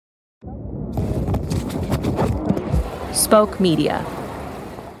Spoke Media.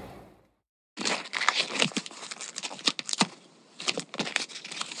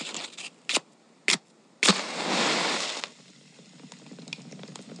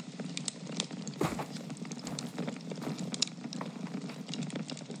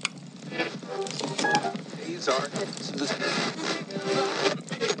 These are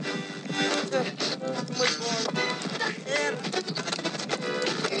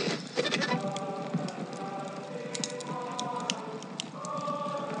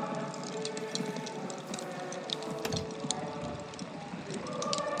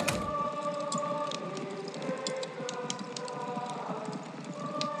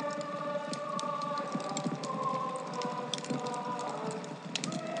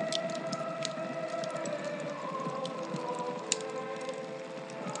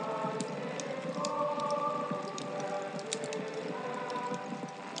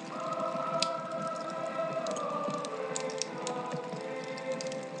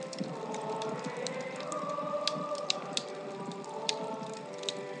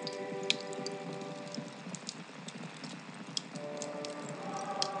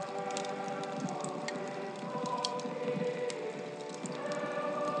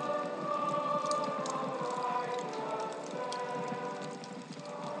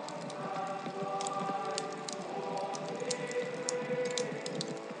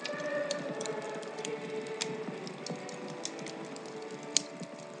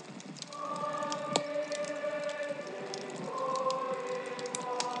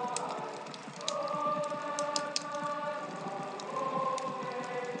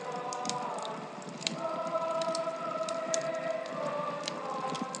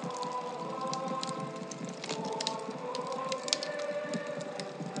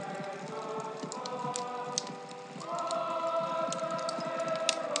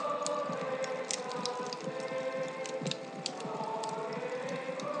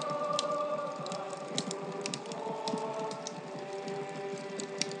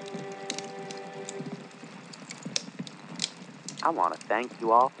I want to thank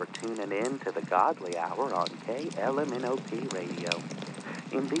you all for tuning in to the Godly Hour on KLMNOP Radio.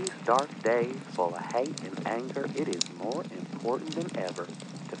 In these dark days full of hate and anger, it is more important than ever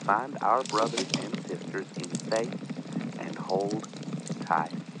to find our brothers and sisters in faith and hold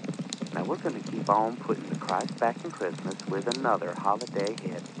tight. Now we're going to keep on putting the Christ back in Christmas with another holiday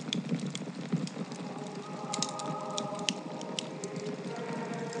hit.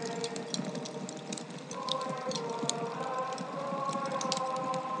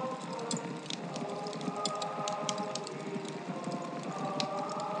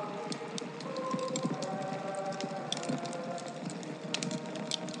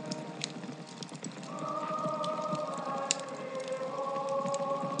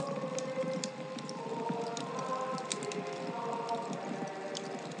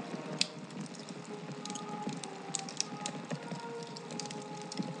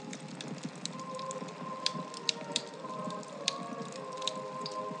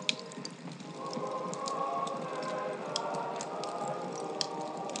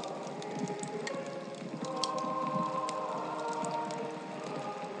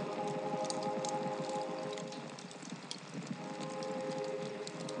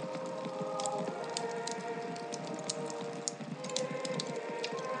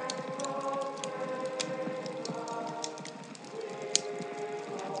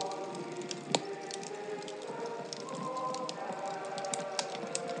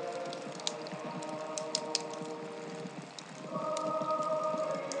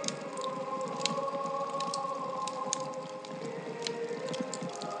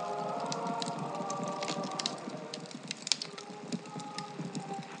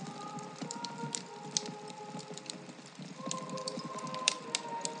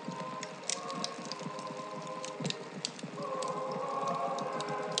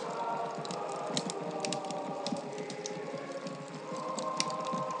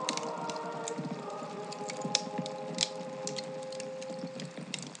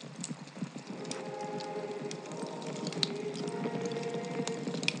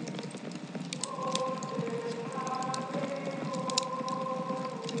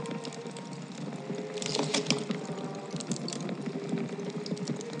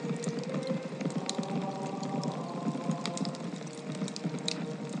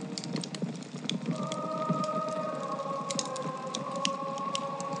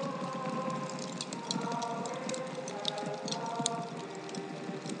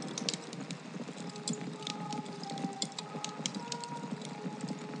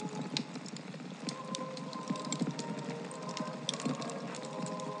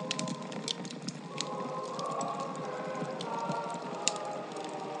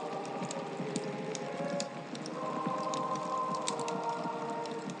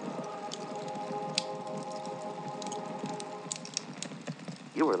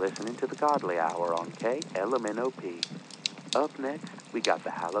 You are listening to the Godly Hour on KLMNOP. Up next, we got the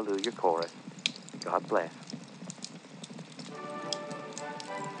Hallelujah Chorus. God bless.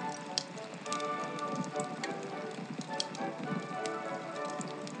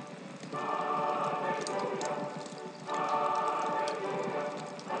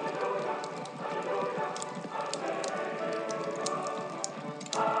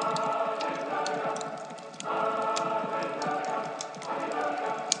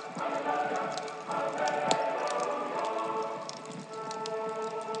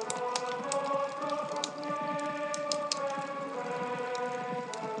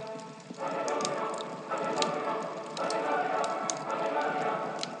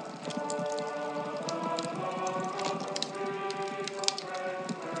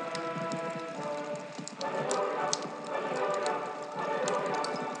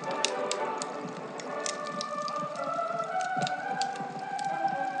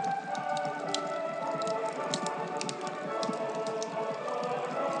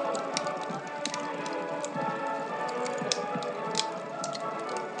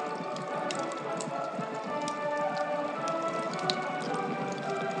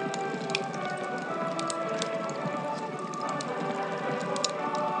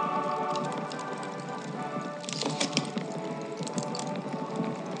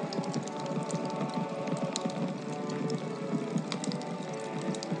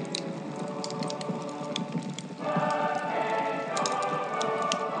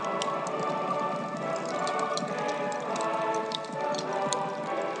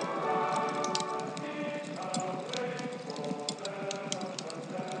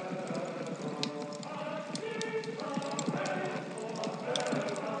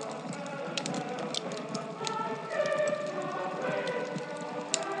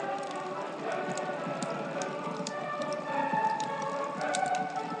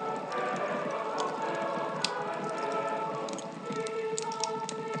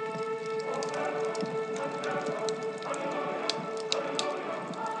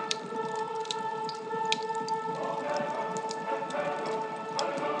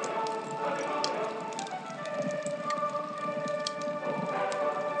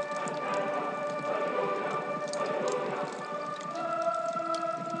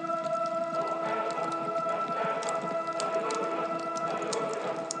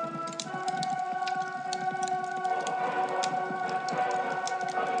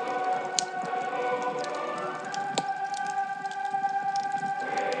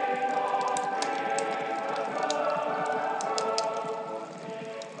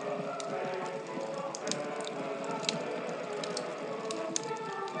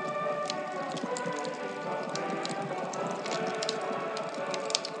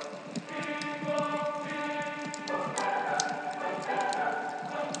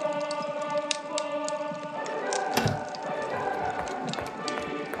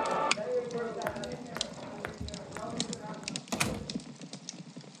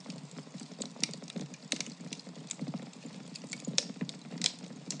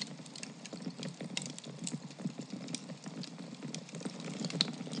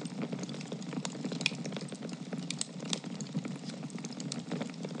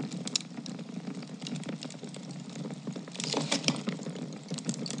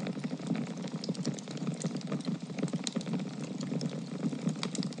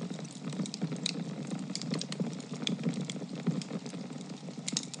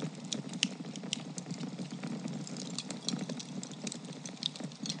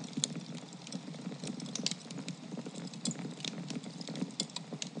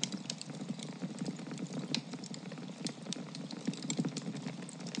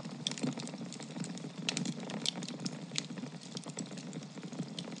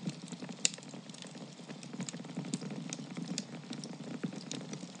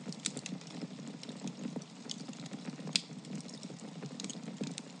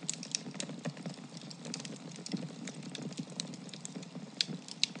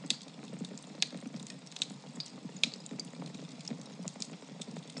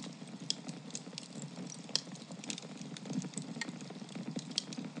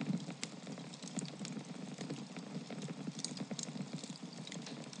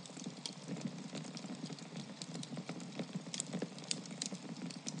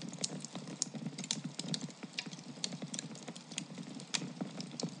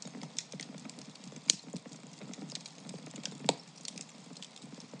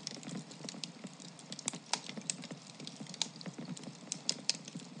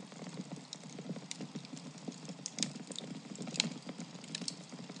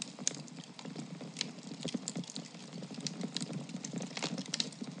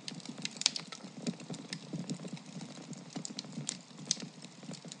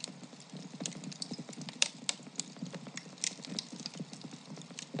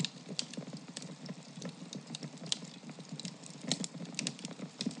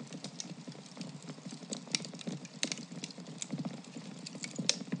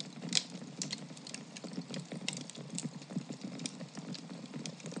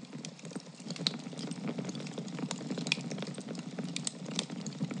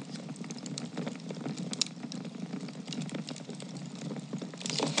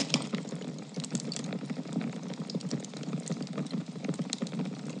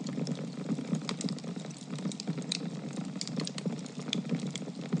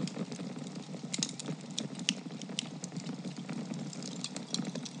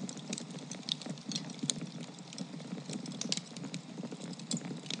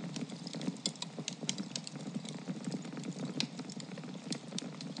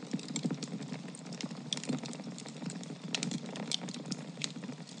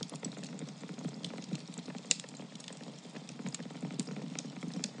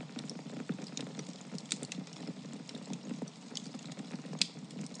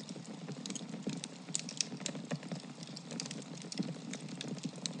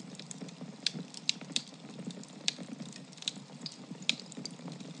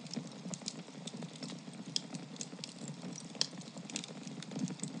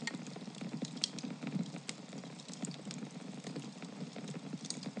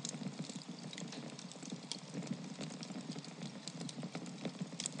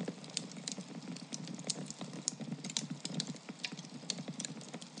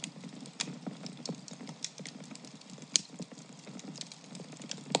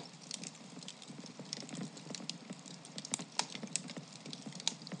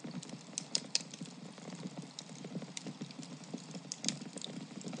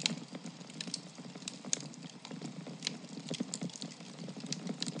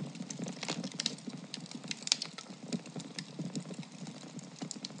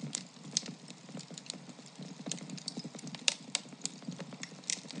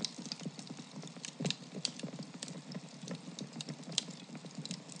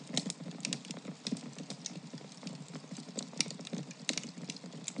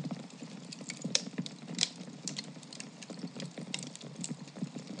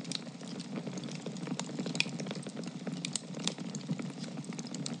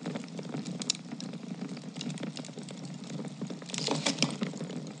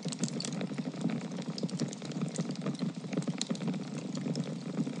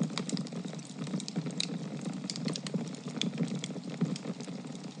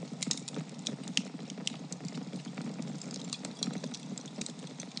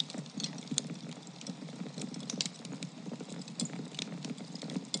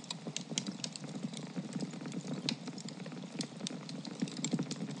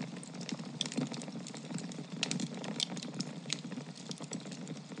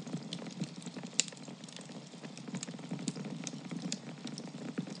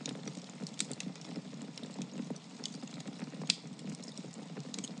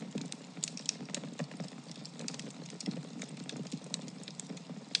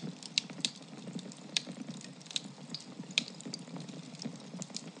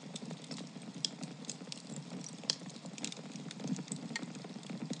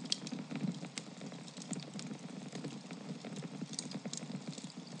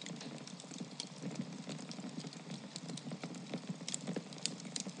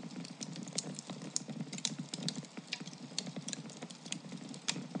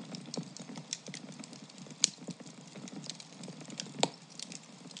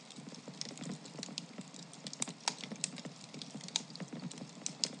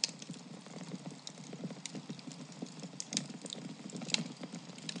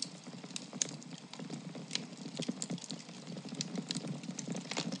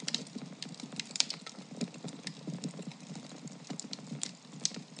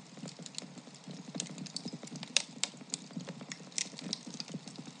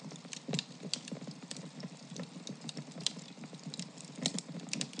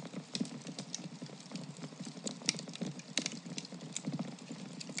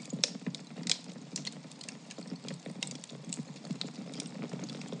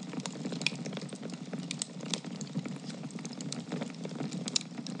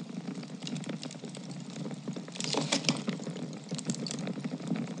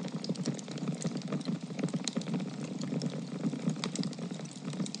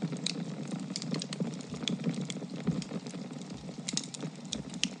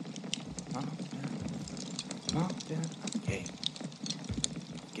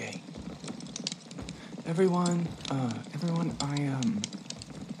 Everyone, I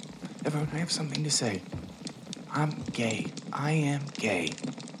have something to say. I'm gay. I am gay.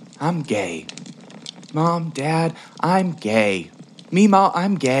 I'm gay. Mom, Dad, I'm gay. Meemaw,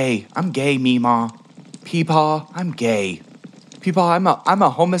 I'm gay. I'm gay, Meemaw. Peepaw, I'm gay. Peepaw, I'm a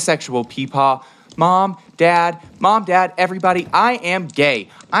homosexual, Peepaw. Mom, Dad, everybody, I am gay.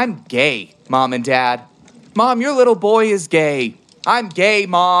 I'm gay, Mom and Dad. Mom, your little boy is gay. I'm gay,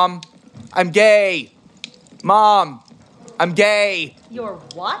 Mom. I'm gay. Mom, I'm gay. You're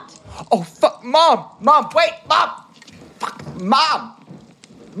what? Oh, fuck, Mom, wait, Mom. Fuck, Mom.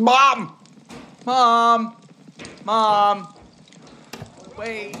 Mom,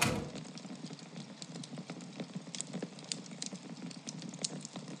 wait.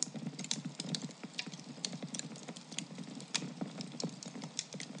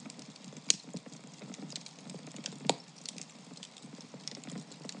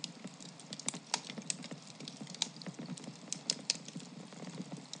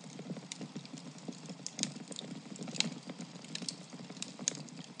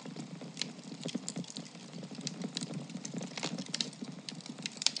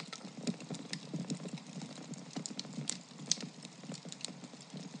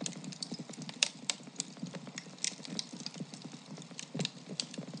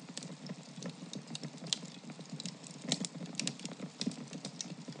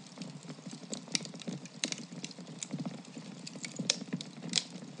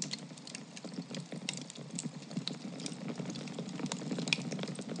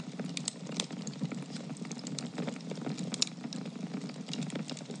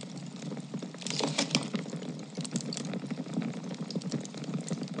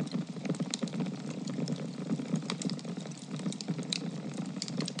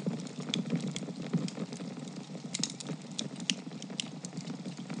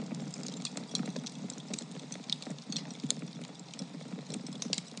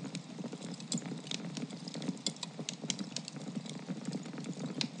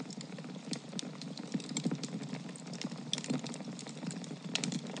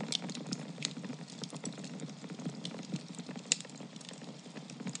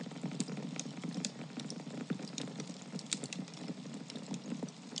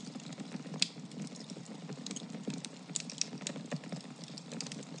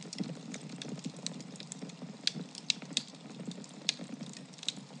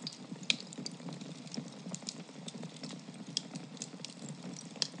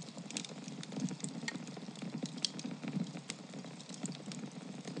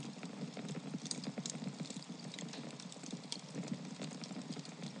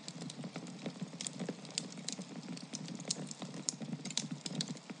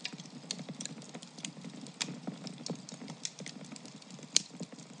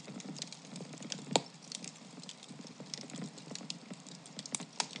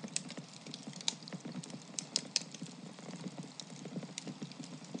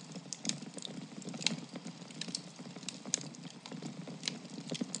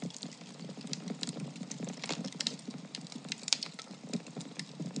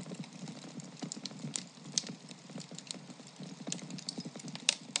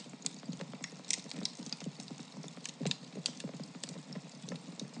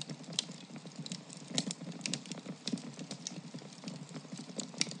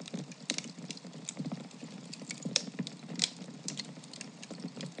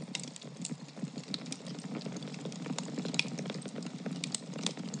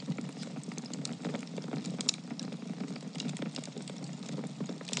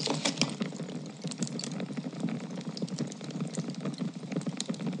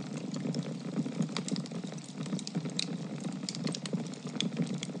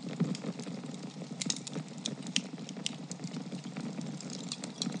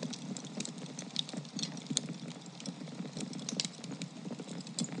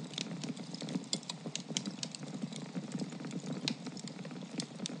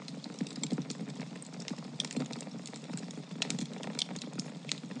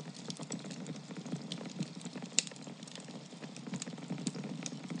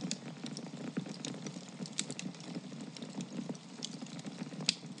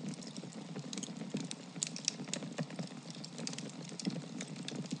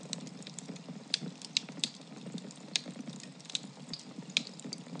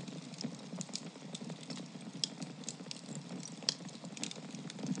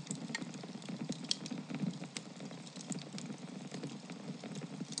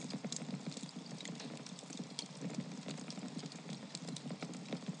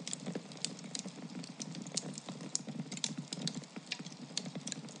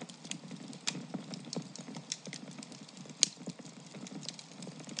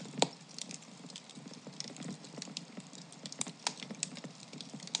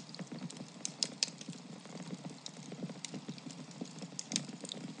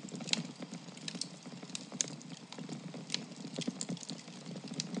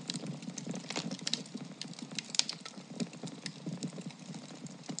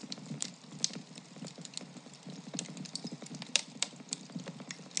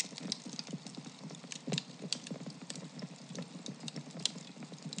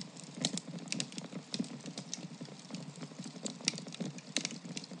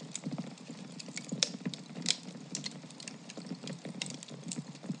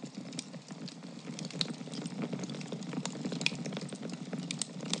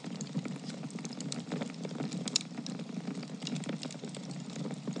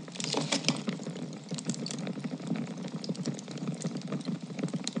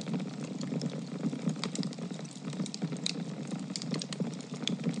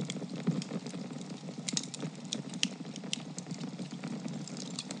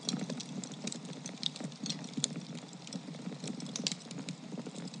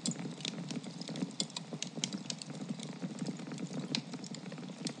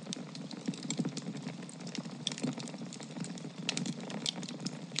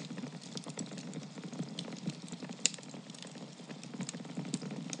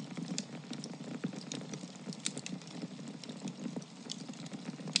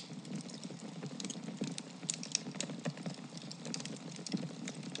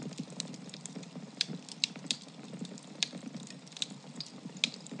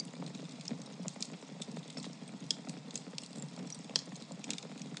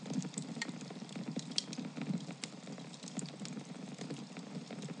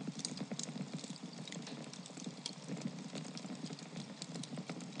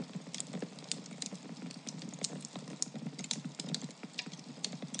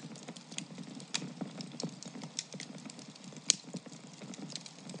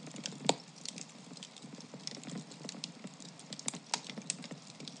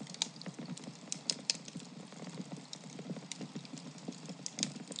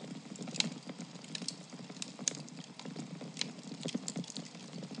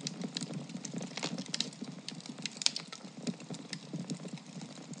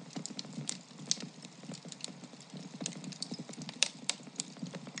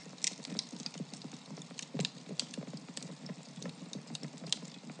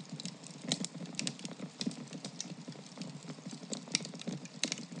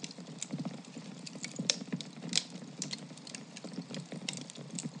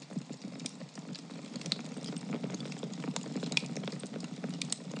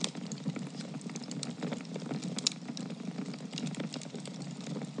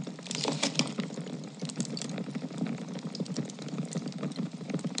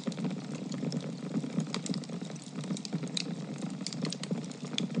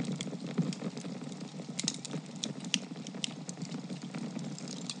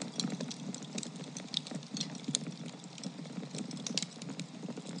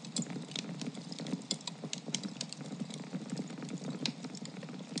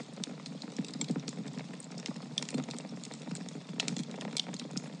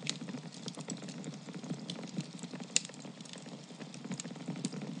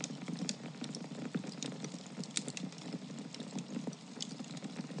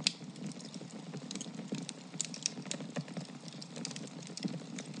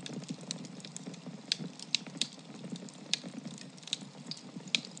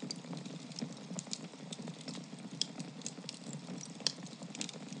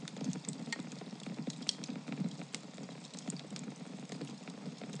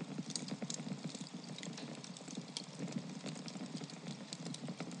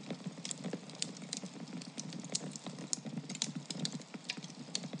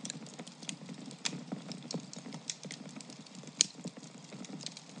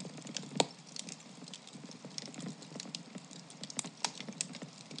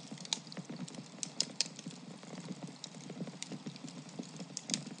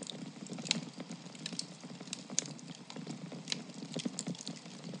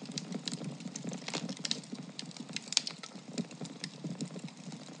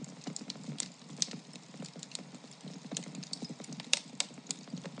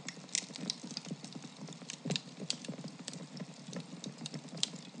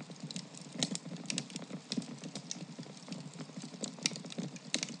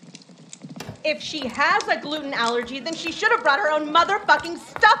 If she has a gluten allergy, then she should have brought her own motherfucking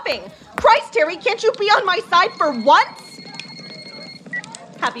stuffing. Christ, Terry, can't you be on my side for once?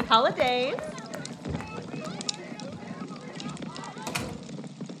 Happy holidays.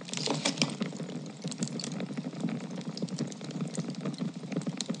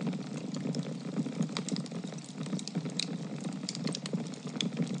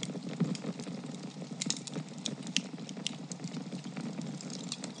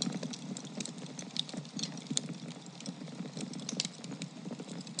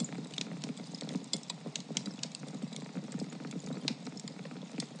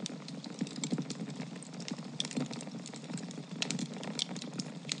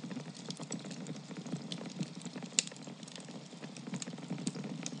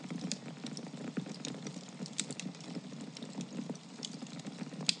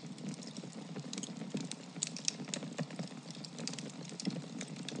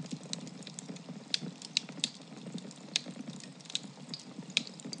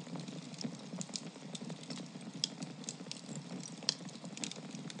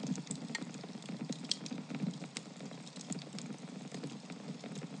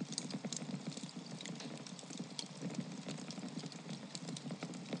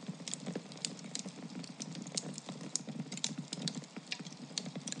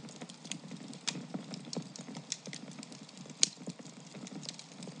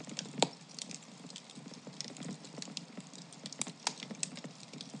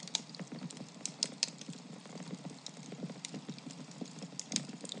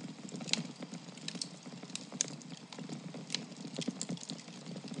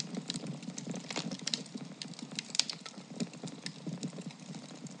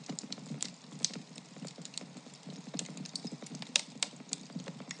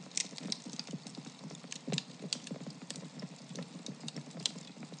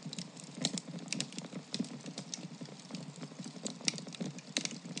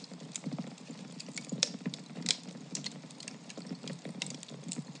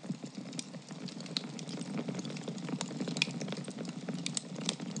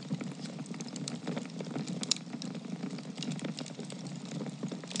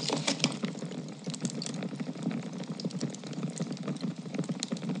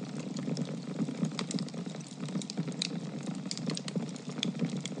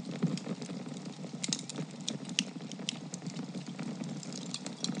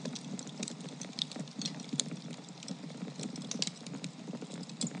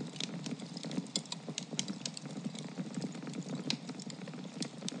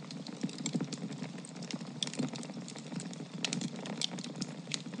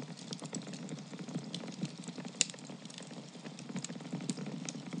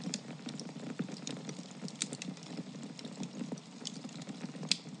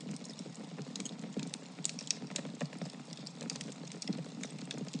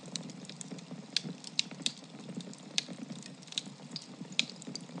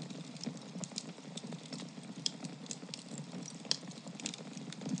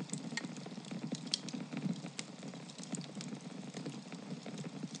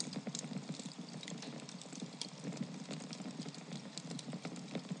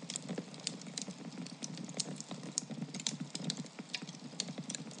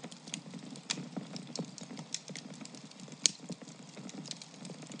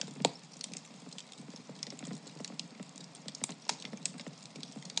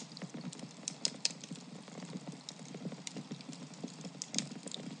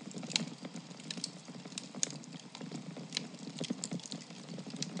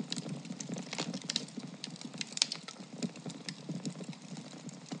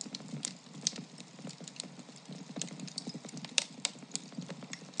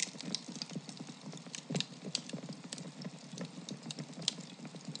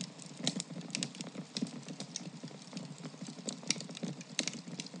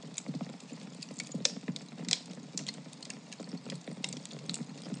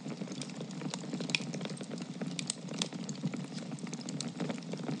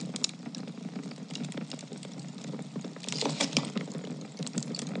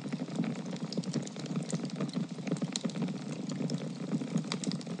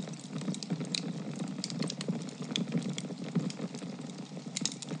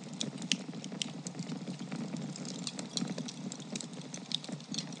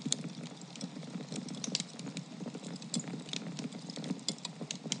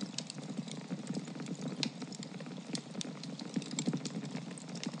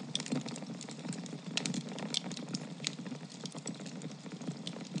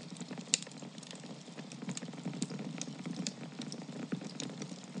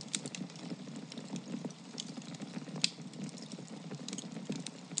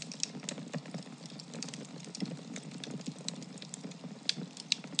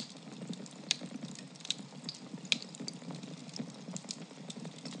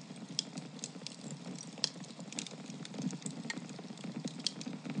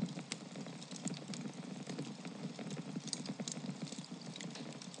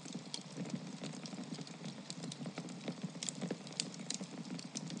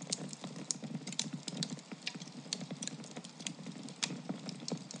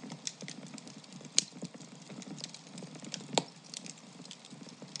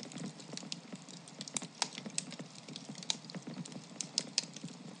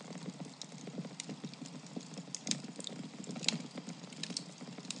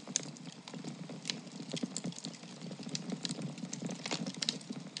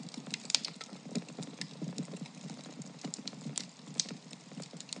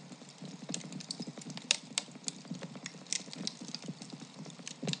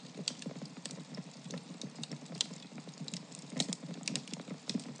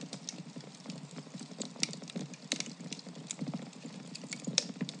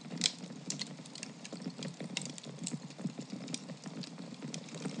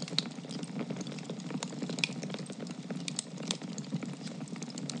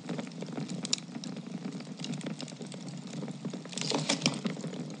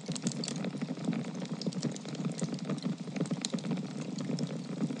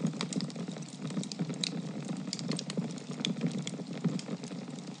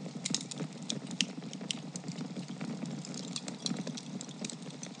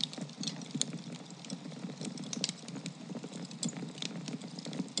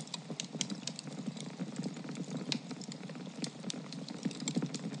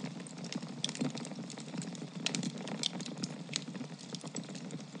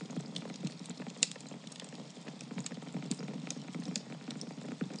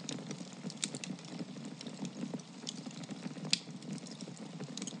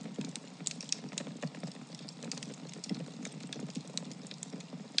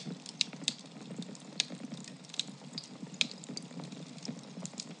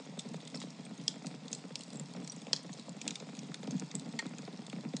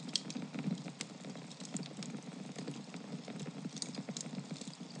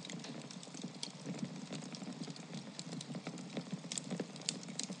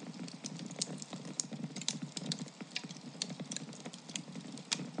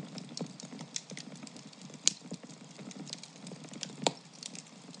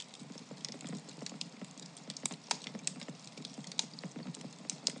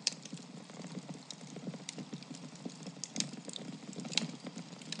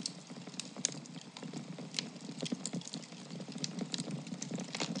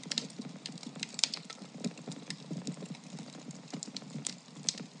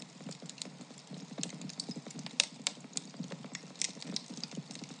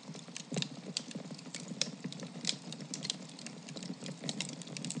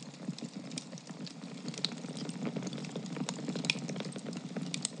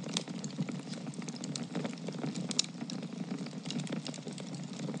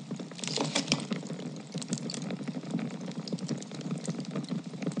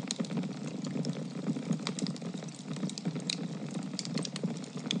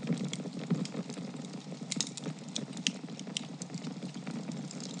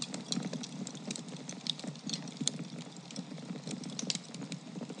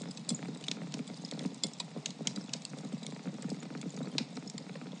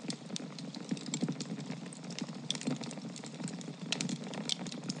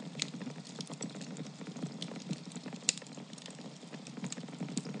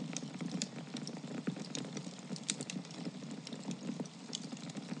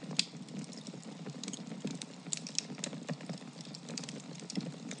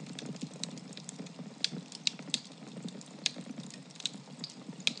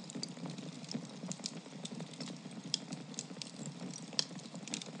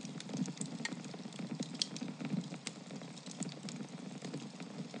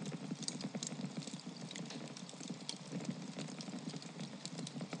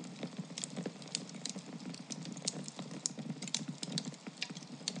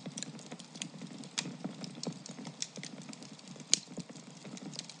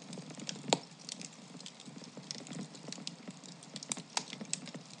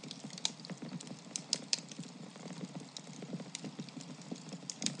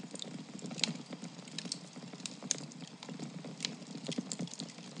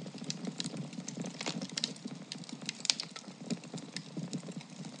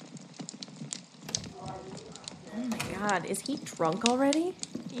 God, is he drunk already?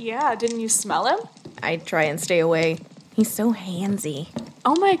 Yeah, didn't you smell him? I try and stay away. He's so handsy.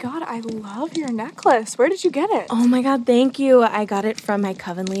 Oh my god, I love your necklace. Where did you get it? Oh my God, thank you. I got it from my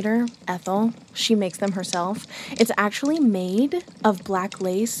coven leader, Ethel. She makes them herself. It's actually made of black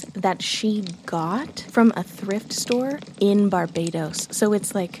lace that she got from a thrift store in Barbados. So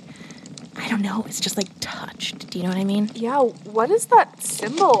it's like, I don't know, it's just like touched. Do you know what I mean? Yeah, what is that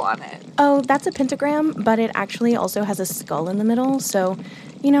symbol on it? Oh, that's a pentagram, but it actually also has a skull in the middle. So,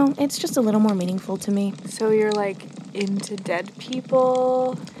 it's just a little more meaningful to me. So you're like into dead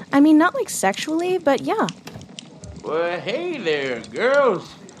people? I mean, not like sexually, but yeah. Well, hey there,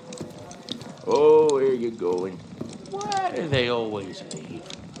 girls. Oh, where you going? Why do they always leave?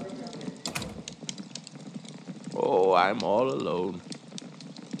 Oh, I'm all alone.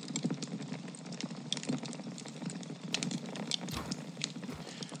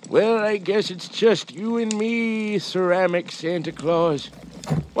 Well, I guess it's just you and me, ceramic Santa Claus.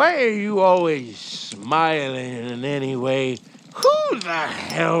 Why are you always smiling anyway? Who the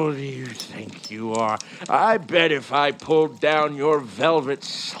hell do you think you are? I bet if I pulled down your velvet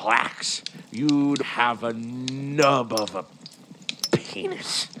slacks, you'd have a nub of a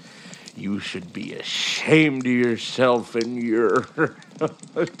penis. You should be ashamed of yourself and your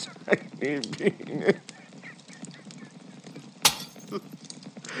tiny penis.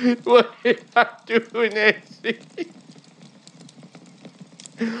 What did I do, Nancy?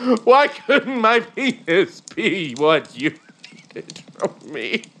 Why couldn't my penis be what you needed from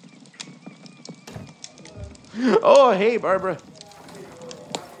me? Oh, hey, Barbara.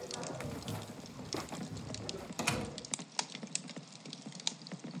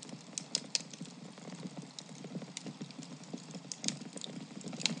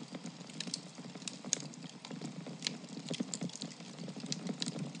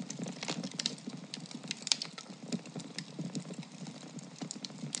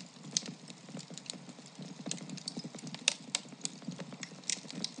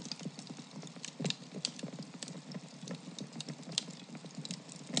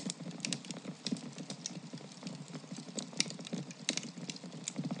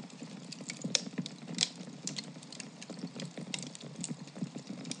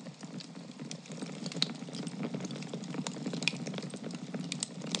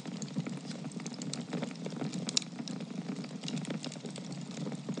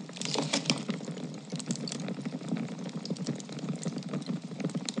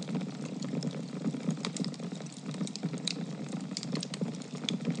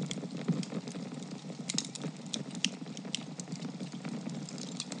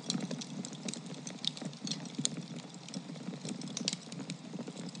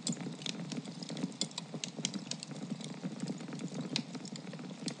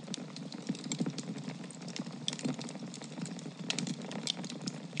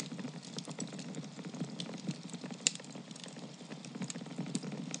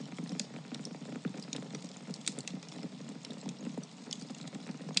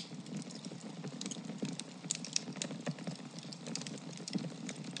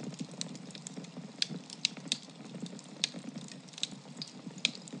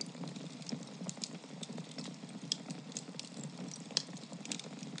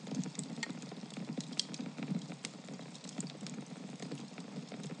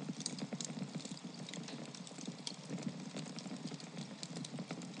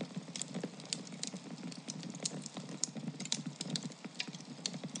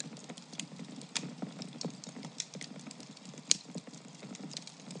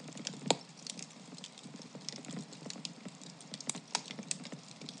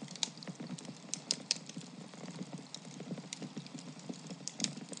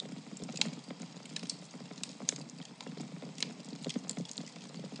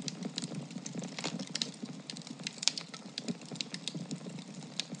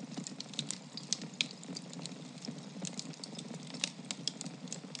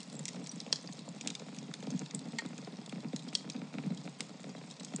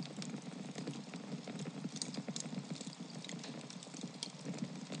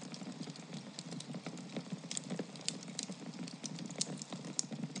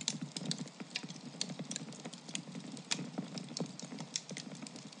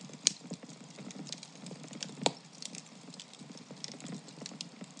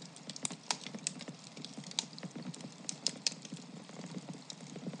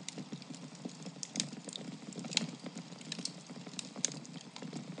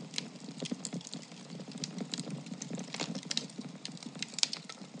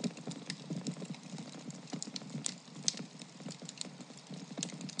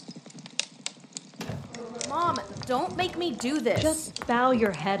 Don't make me do this. Just bow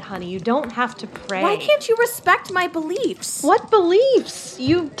your head, honey. You don't have to pray. Why can't you respect my beliefs? What beliefs?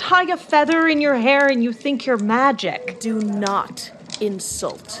 You tie a feather in your hair and you think you're magic. Do not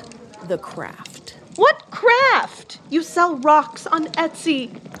insult the craft. What craft? You sell rocks on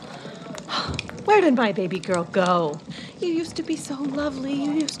Etsy. Where did my baby girl go? You used to be so lovely.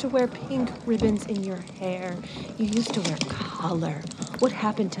 You used to wear pink ribbons in your hair. You used to wear color. What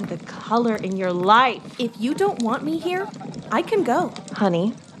happened to the color in your life? If you don't want me here, I can go.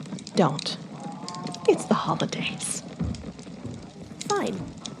 Honey, don't. It's the holidays. Fine.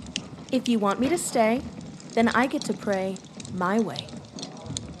 If you want me to stay, then I get to pray my way.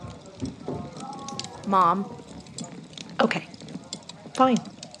 Mom. Okay, fine.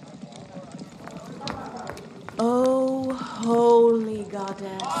 Oh, holy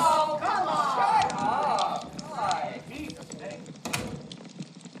goddess.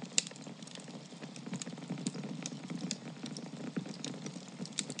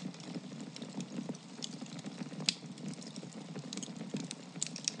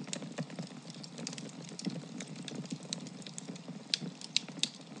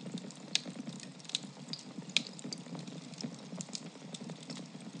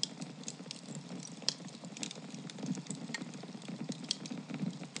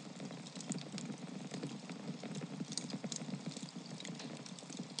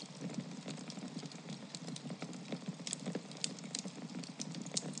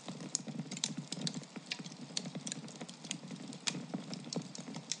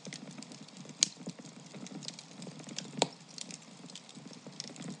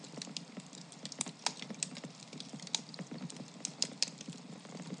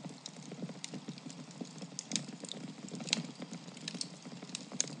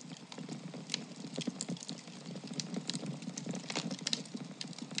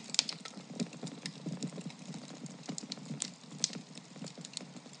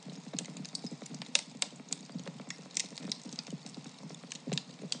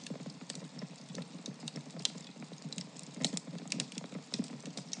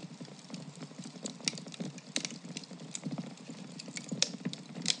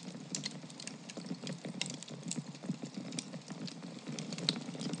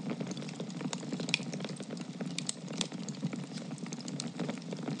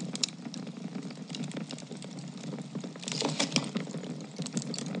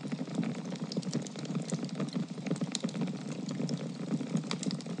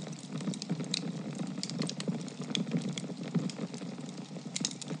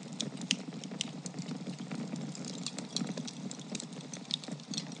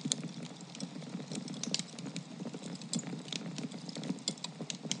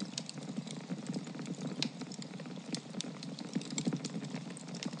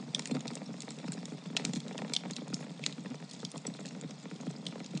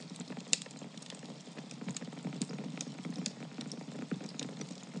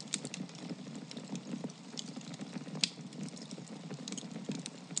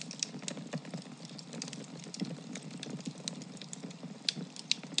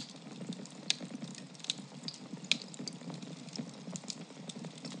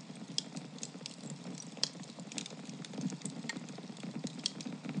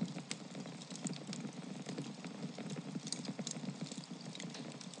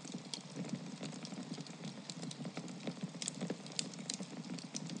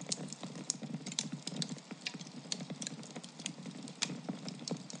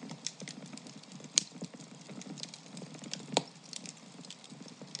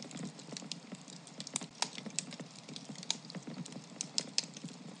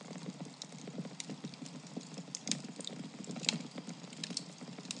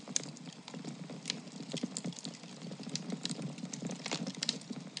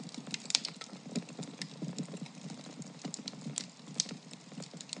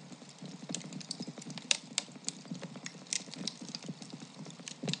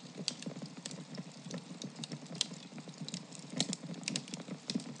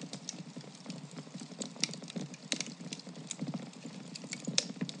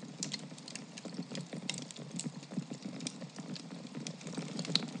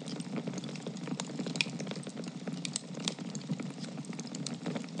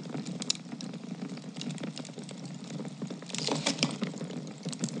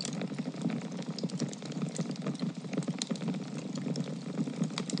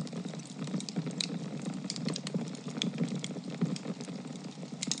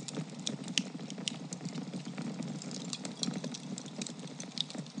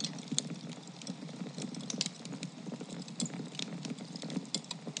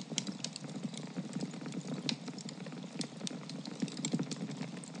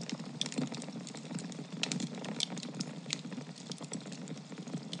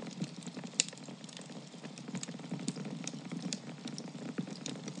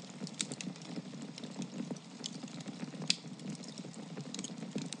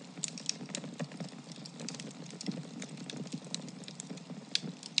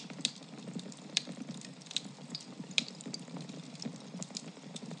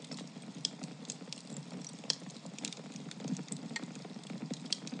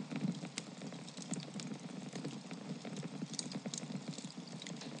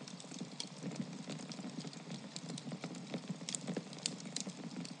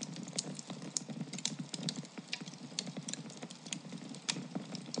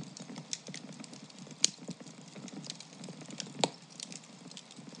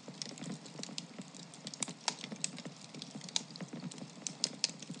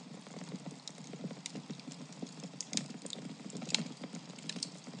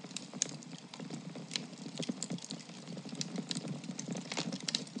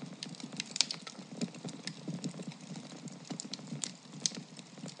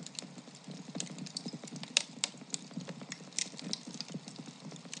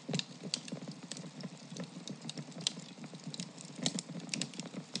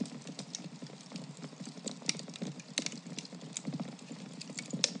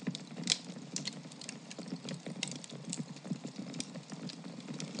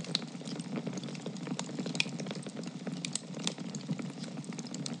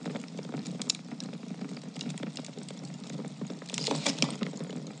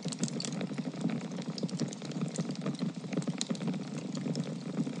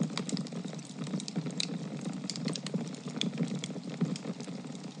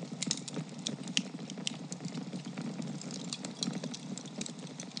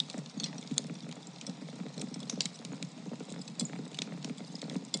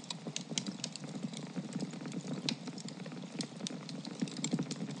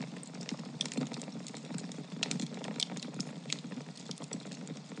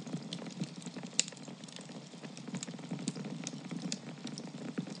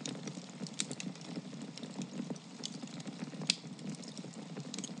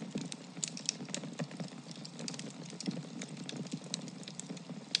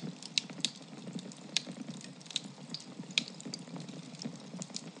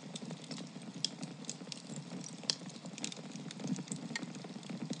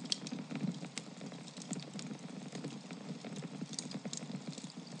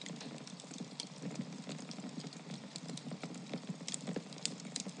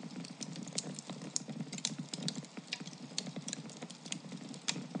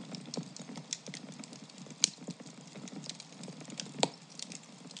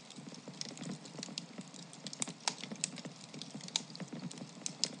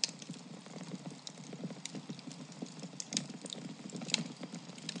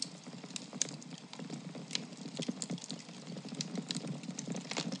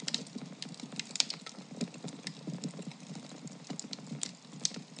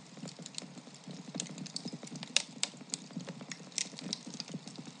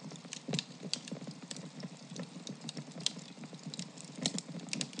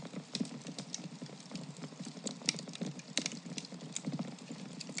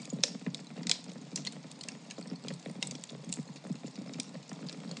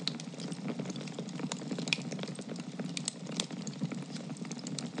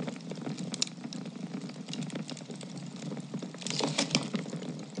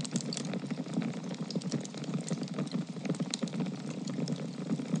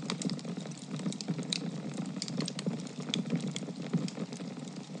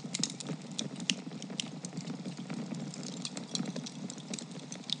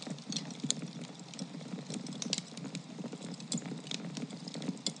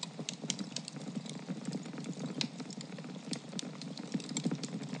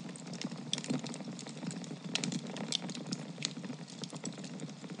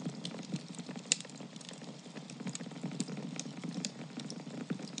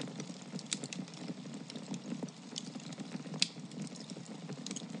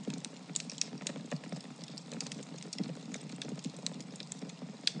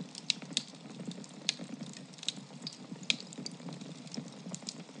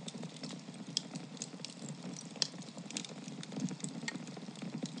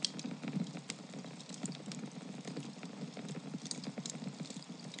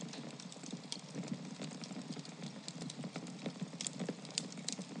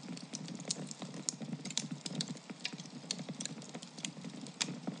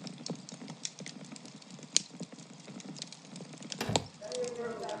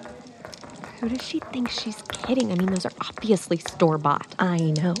 Who does she think she's kidding? I mean, those are obviously store-bought. I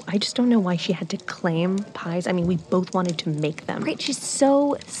know. I just don't know why she had to claim pies. I mean, we both wanted to make them. Right, she's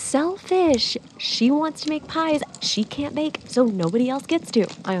so selfish. She wants to make pies. She can't bake, so nobody else gets to.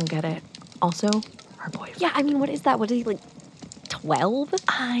 I don't get it. Also, her boyfriend. Yeah, I mean, what is that? What is he, like, 12?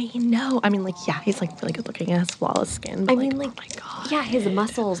 I know. I mean, like, yeah, he's like really good looking. He has flawless skin. But, I mean, like, oh my God. yeah, his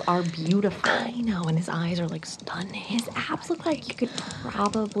muscles are beautiful. I know, and his eyes are like stunning. His abs look like you could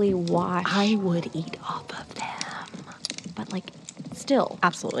probably wash. I would eat off of them. But, like, still.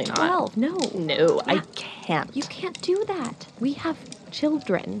 Absolutely not. 12, no. No, I Yeah. can't. You can't do that. We have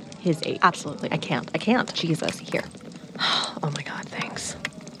children his age. Absolutely, I can't. I can't. Jesus, here. Oh my God, thanks.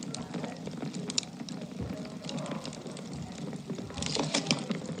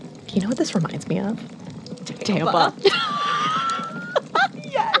 You know what this reminds me of? Tampa.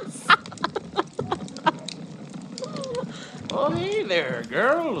 Yes. Oh, hey there,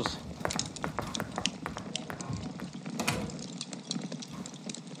 girls.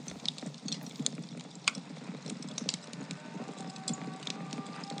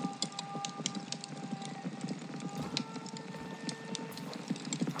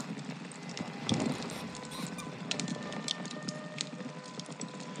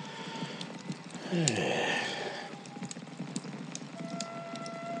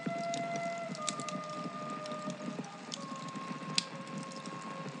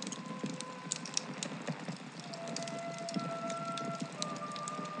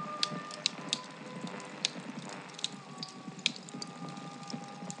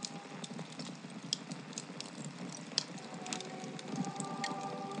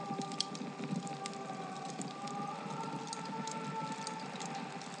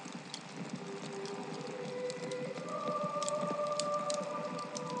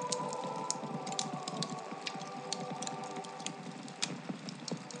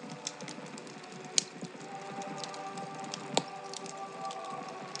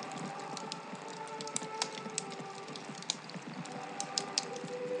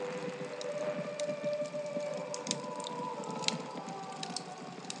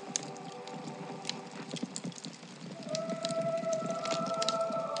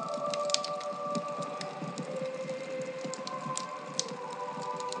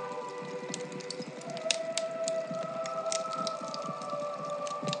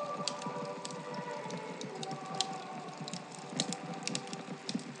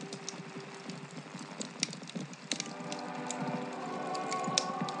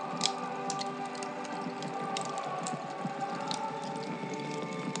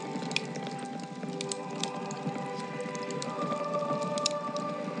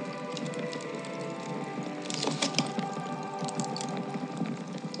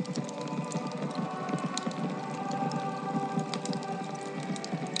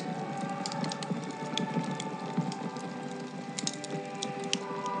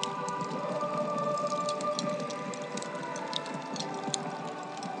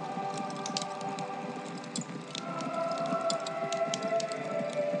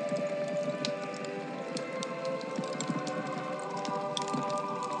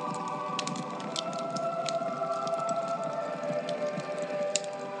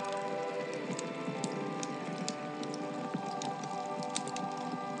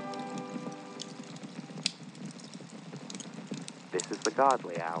 This is the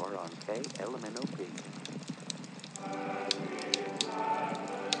Godly Hour on KLMNOP.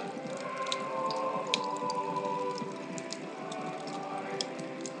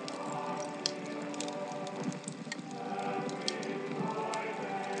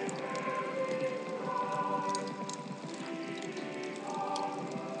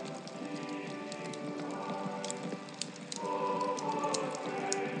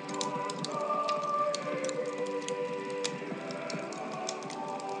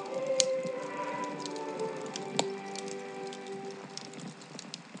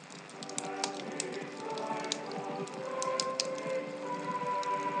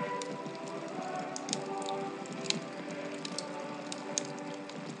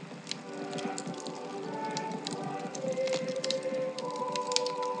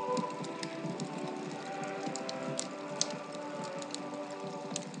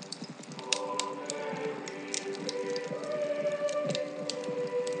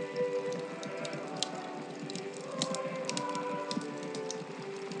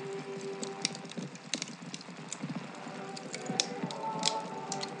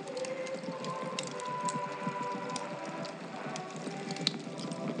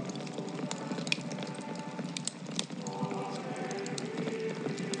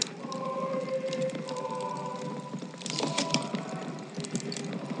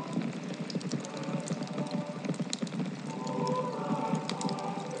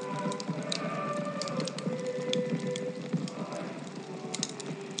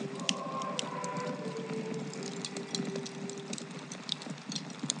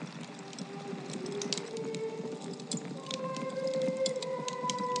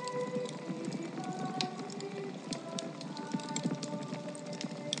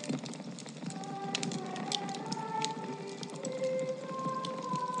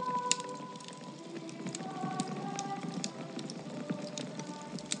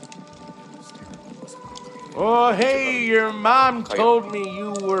 Oh, hey, your mom told me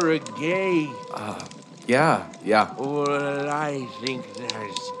you were a gay. Yeah. Well, I think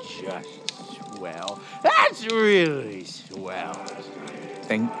that's just swell. That's really swell.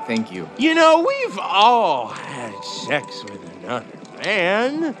 Thank you. You know, we've all had sex with another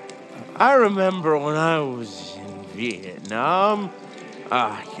man. I remember when I was in Vietnam. You don't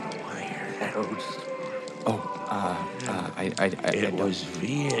want to hear that old story. I It don't. was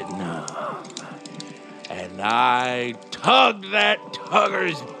Vietnam. And I tugged that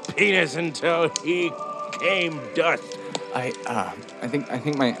tugger's penis until he came dust. I think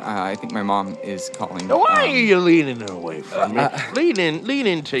my mom is calling. Now, why are you leaning away from me? Lean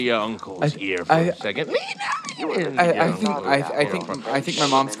into your uncle's ear for a second. Lean into your uncle's ear. I think my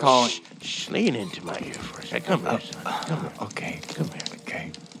mom's calling. Shh, lean into my ear for a second. Come here, son. Come here. Okay. Come here.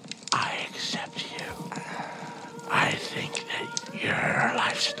 Okay. I accept you. I think that your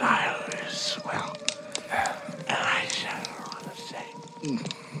lifestyle is swell. And I just want to say,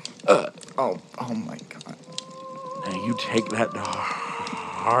 Oh my God. now you take that to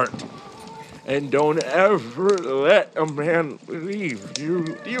heart. And don't ever let a man leave you.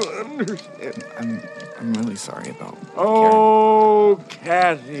 Do you understand? I'm really sorry about Karen. Oh,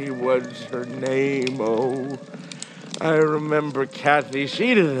 Kathy was her name. Oh, I remember Kathy.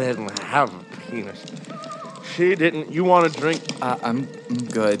 She didn't have a penis. She didn't. You want a drink? I'm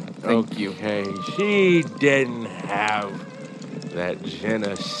good. Thank you. Okay, she didn't have that je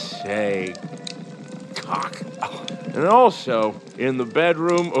ne sais cock. And also, in the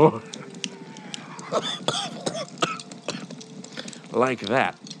bedroom, like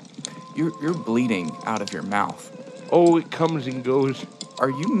that. You're bleeding out of your mouth. Oh, it comes and goes. Are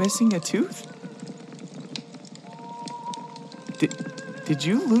you missing a tooth? Did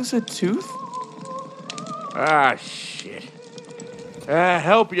you lose a tooth? Ah, shit.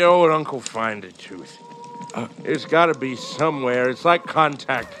 Help your old uncle find a tooth. It's got to be somewhere. It's like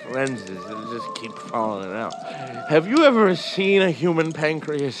contact lenses. It'll just keep falling out. Have you ever seen a human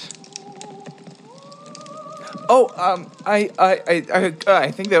pancreas? Oh,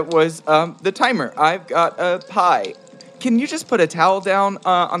 I think that was the timer. I've got a pie. Can you just put a towel down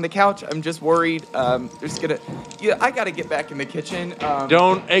on the couch? I'm just worried. I gotta get back in the kitchen.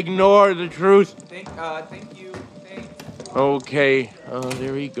 Don't ignore the truth. Thank you. Thanks. Okay. Oh,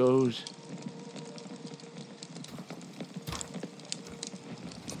 there he goes.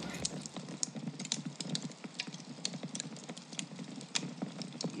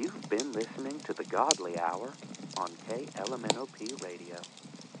 You've been listening to The Godly Hour on KLMNOP Radio.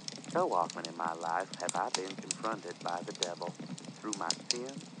 So often in my life have I been confronted by the devil through my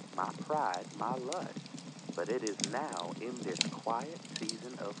sin, my pride, my lust. But it is now in this quiet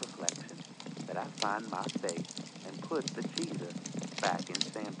season of reflection that I find my faith and put the Jesus back in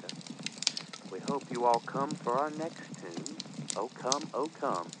Santa. We hope you all come for our next tune, O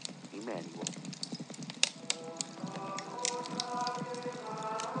Come, Emmanuel.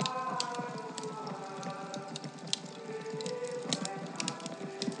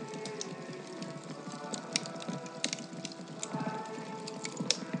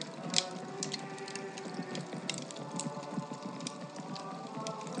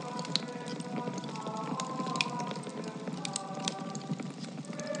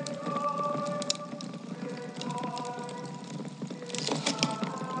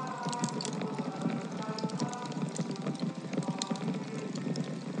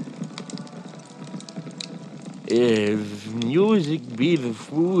 If music be the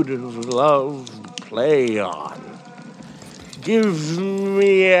food of love, play on. Give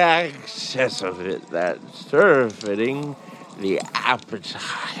me excess of it, that's surfeiting. The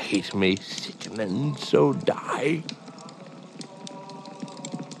appetite may sicken and so die.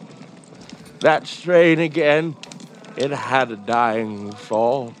 That strain again, it had a dying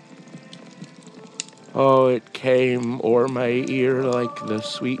fall. Oh, it came o'er my ear like the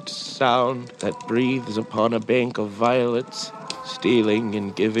sweet sound that breathes upon a bank of violets, stealing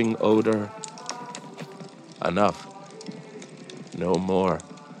and giving odor. Enough. No more.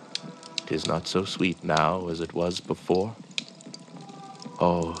 'Tis not so sweet now as it was before.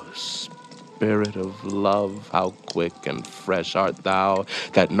 Oh, Spirit of love, how quick and fresh art thou,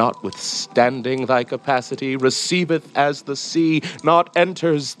 that notwithstanding thy capacity, receiveth as the sea, not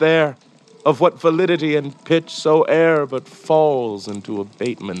enters there. Of what validity and pitch soe'er, but falls into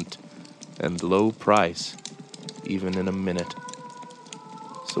abatement and low price, even in a minute.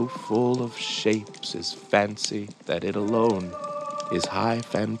 So full of shapes is fancy that it alone is high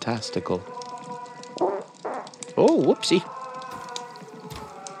fantastical. Oh, whoopsie.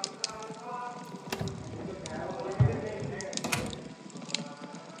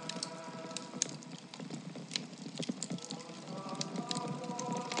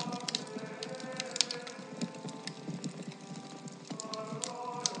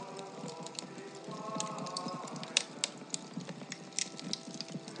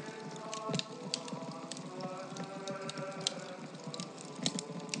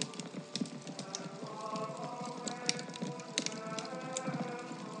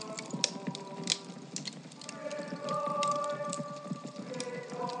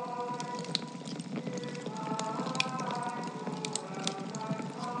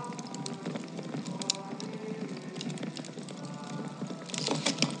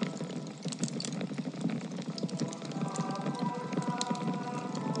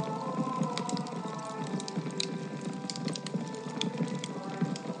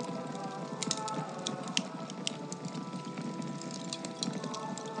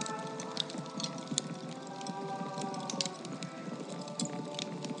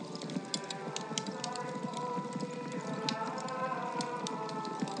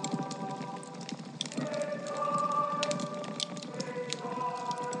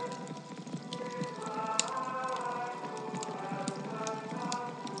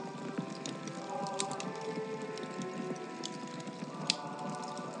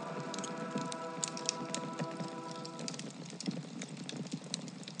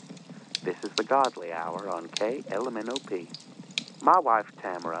 Godly Hour on KLMNOP. My wife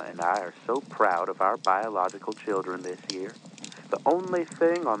Tamara and I are so proud of our biological children this year. The only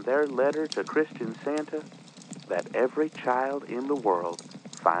thing on their letter to Christian Santa, that every child in the world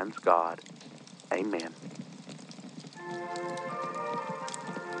finds God. Amen.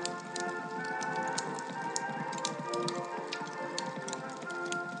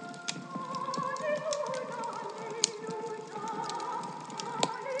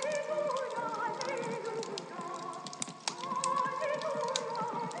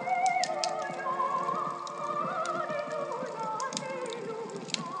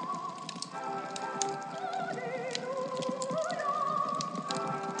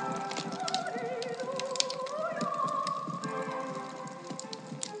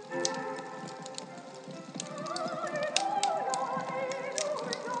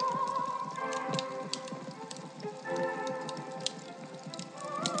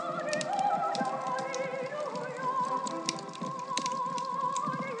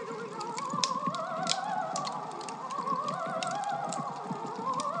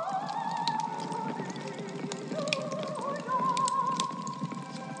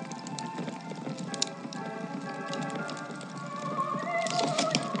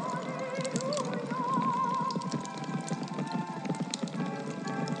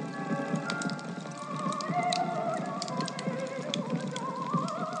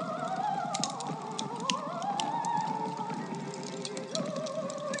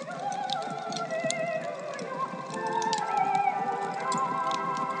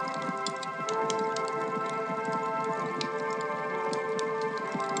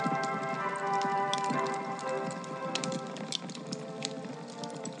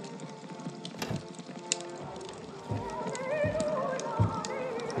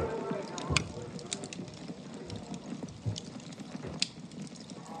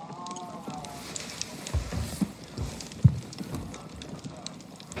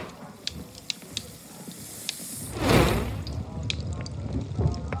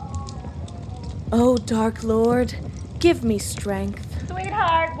 Oh, Dark Lord, give me strength.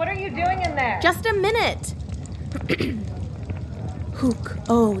 Sweetheart, what are you doing in there? Just a minute. Huc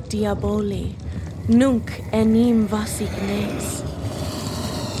o diaboli, nunc enim vasignes.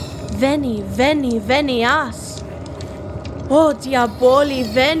 Veni, veni, venias. O diaboli,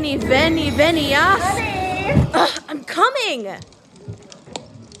 veni, veni, venias. Honey! I'm coming.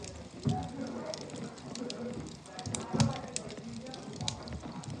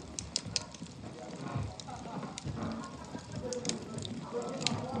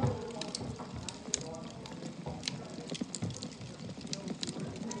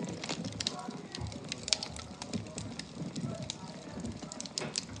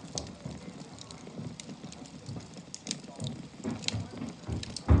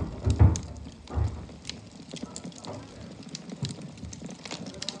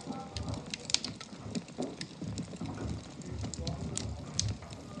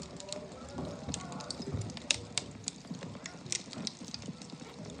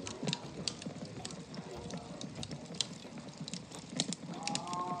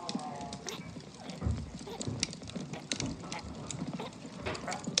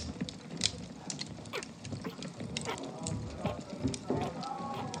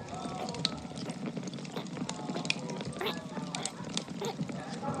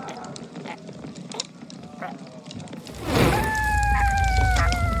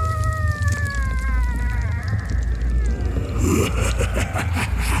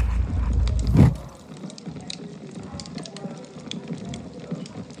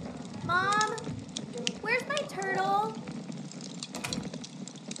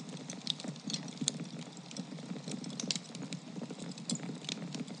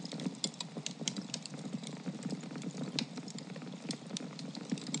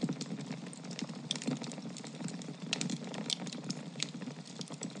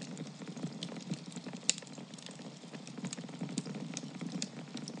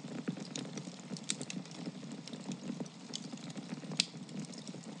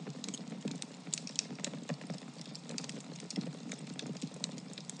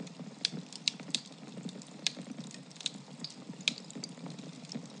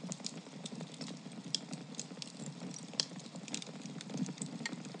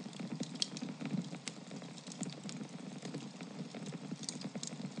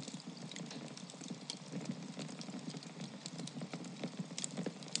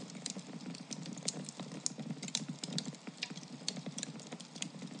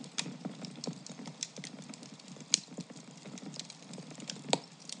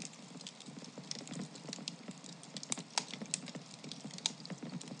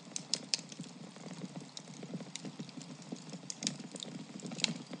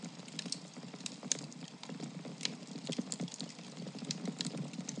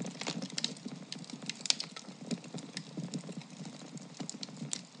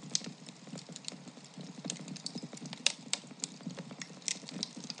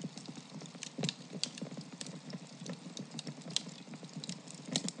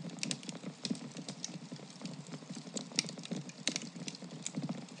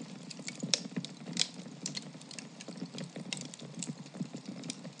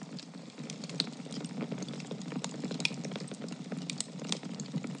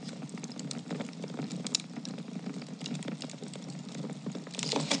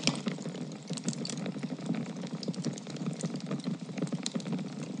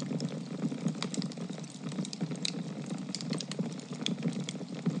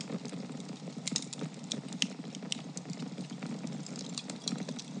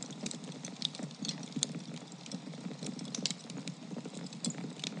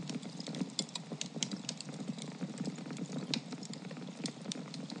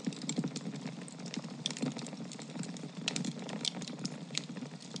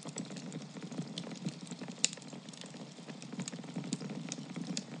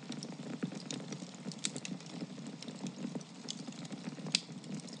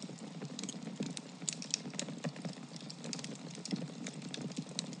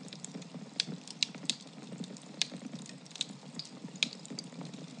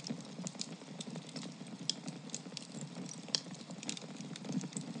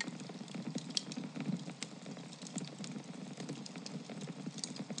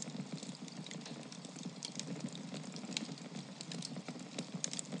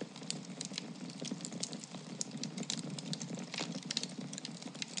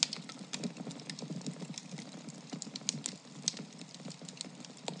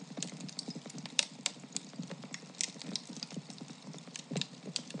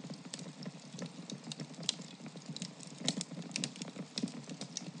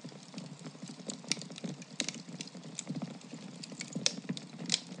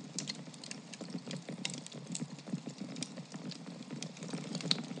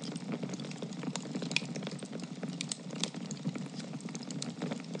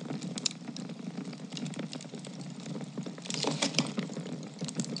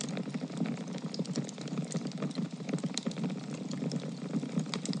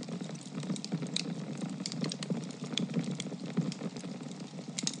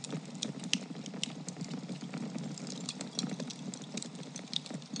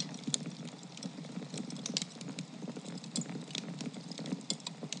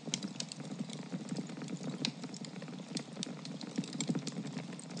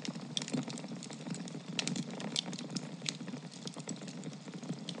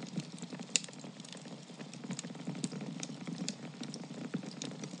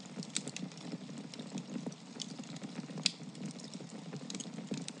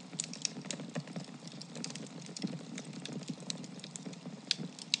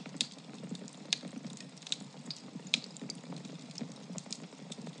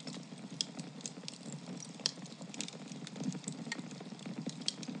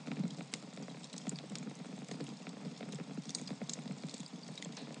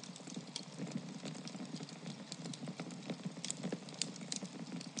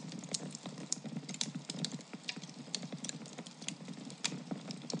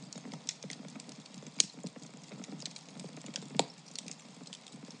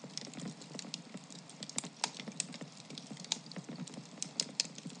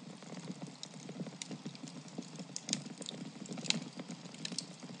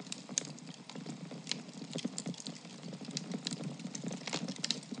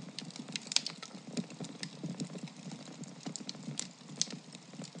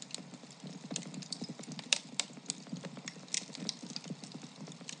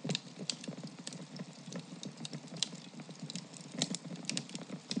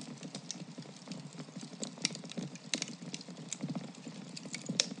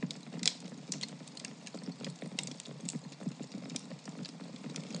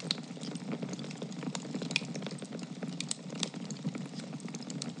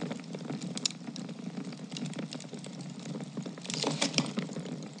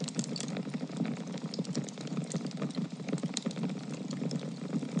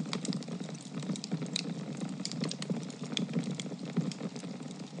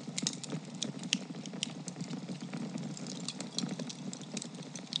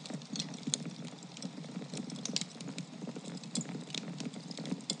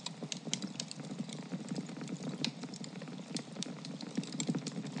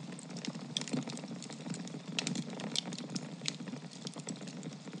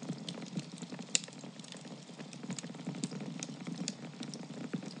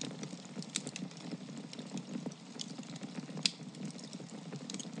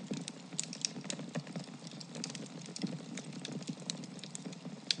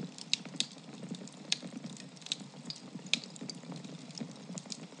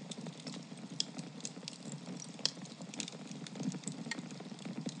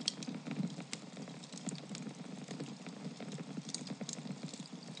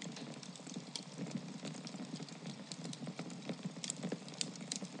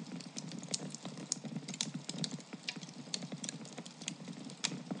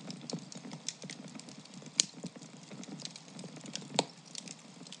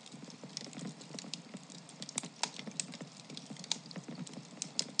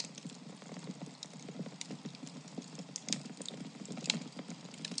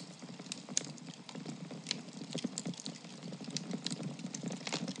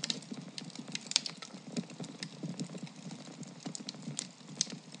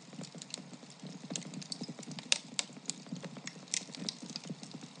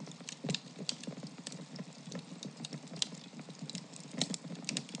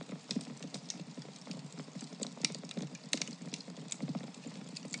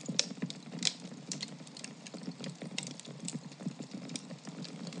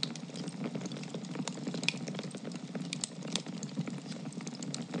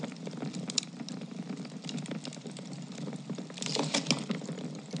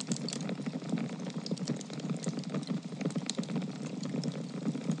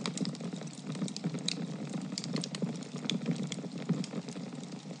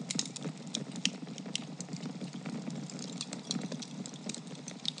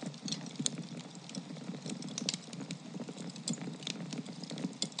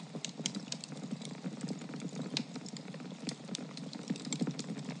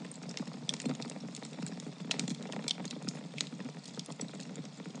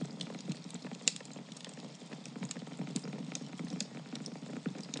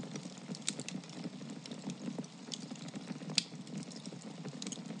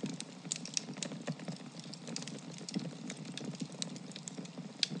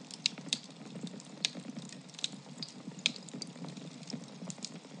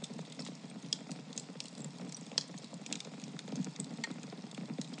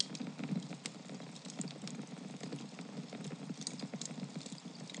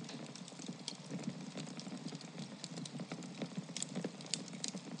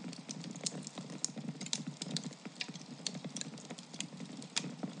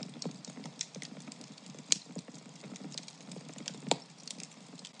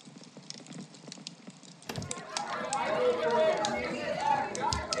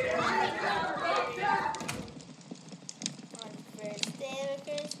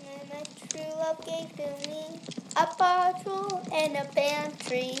 and my true love gave to me a bottle and a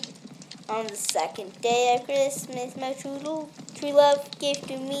pantry. On the second day of Christmas, my true love gave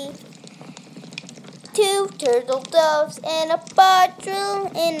to me 2 turtle doves and a bottle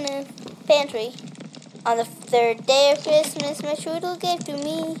in a pantry. On the third day of Christmas, my true love gave to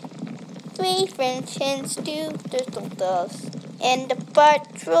me 3 French hens, 2 turtle doves, and a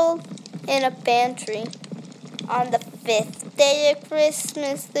bottle in a pantry. On the 5th day of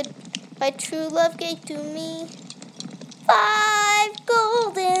Christmas, my true love gave to me 5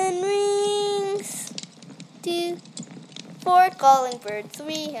 golden rings, 4 calling birds,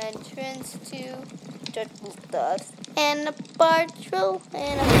 3 hens, 2 turtle doves, and a bottle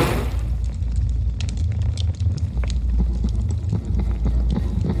and a...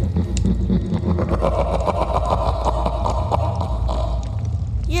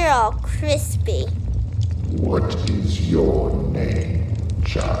 You're all crispy. What is your name,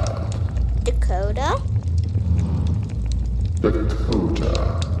 child? Dakota?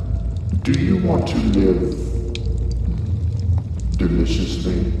 Dakota. Do you want to live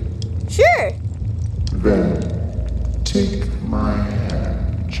deliciously? Sure. Then take my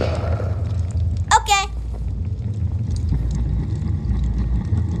hand, child. Okay.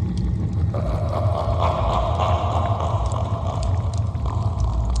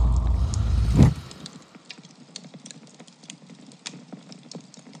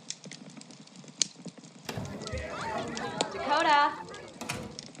 Dakota!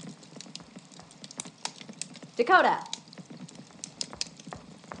 Dakota!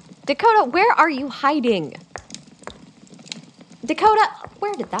 Dakota, where are you hiding? Dakota,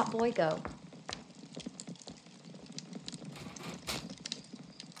 where did that boy go?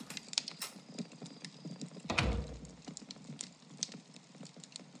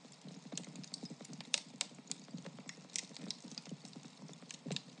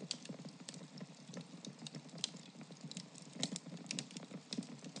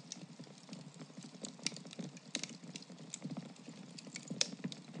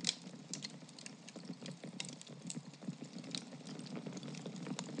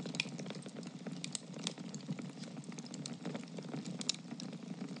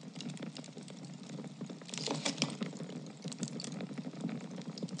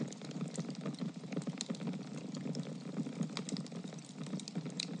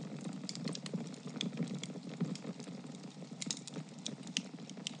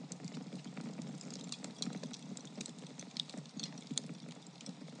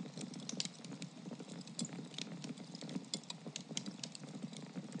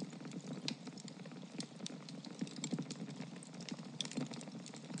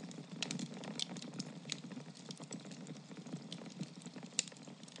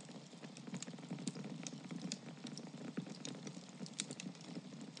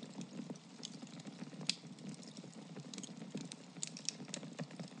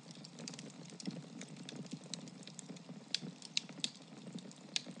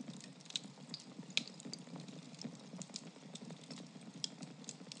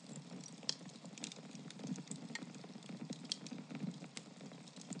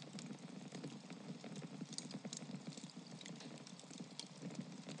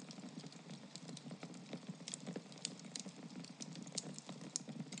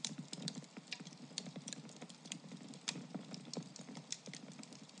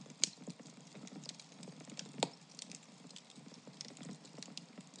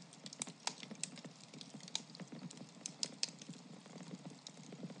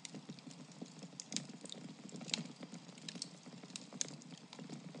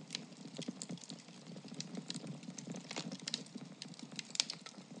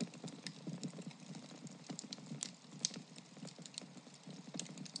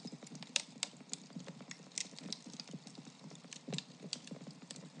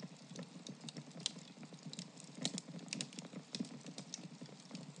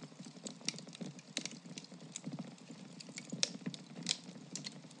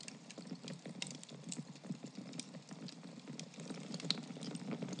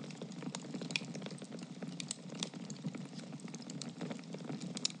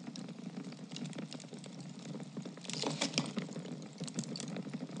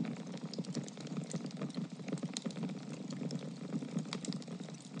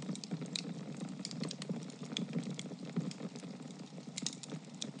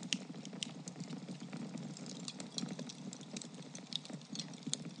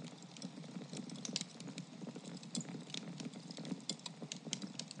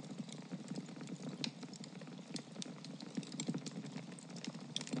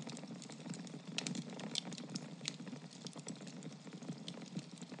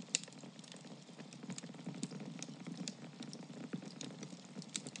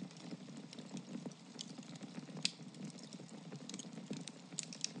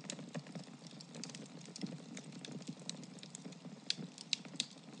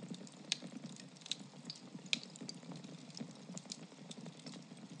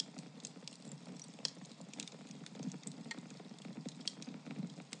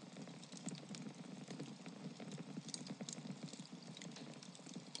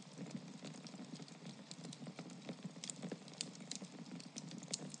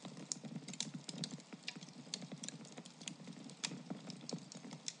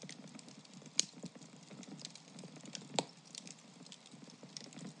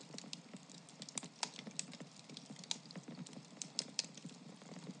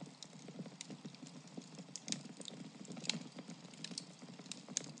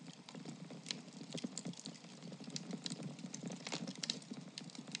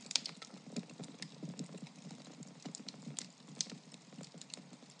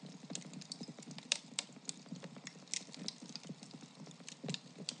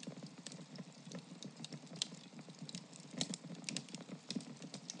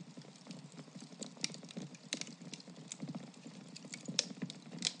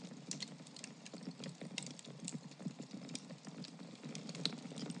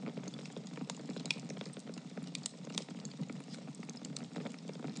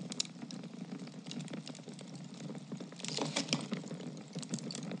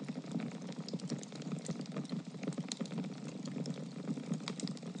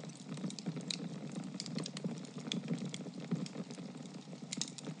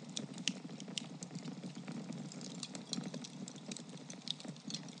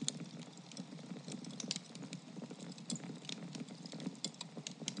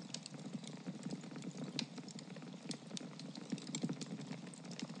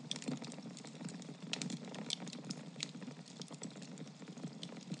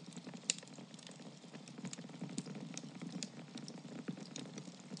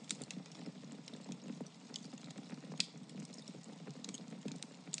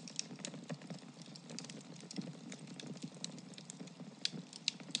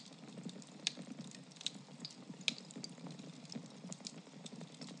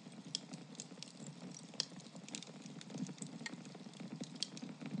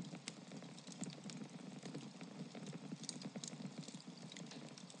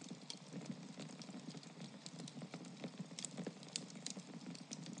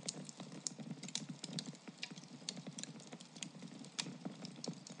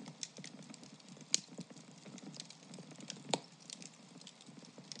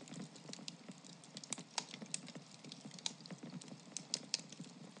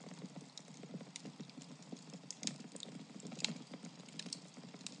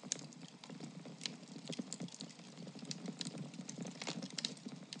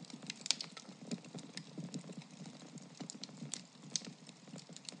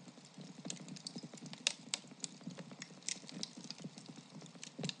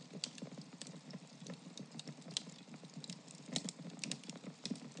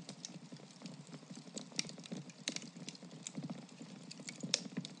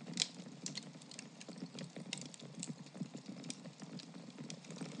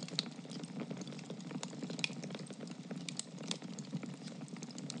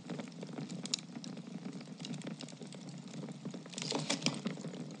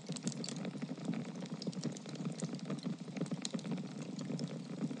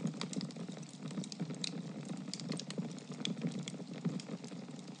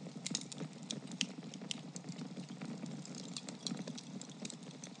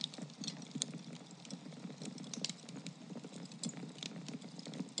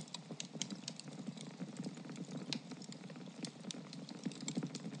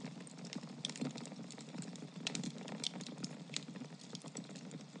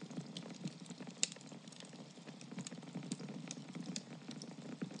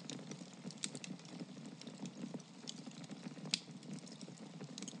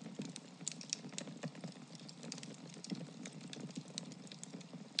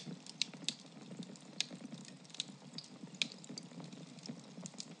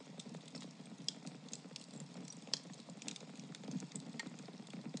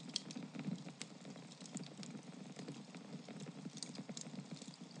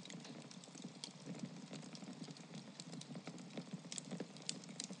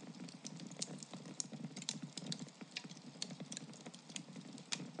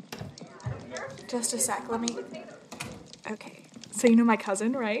 Just a sec, let me... Okay, so you know my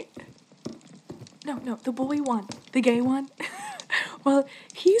cousin, right? No, the boy one. The gay one. Well,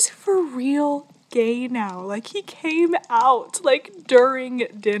 he's for real gay now. Like, he came out, like, during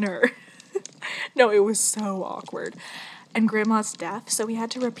dinner. No, it was so awkward. And Grandma's deaf, so we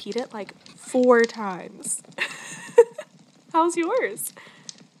had to repeat it, like, 4 times. How's yours?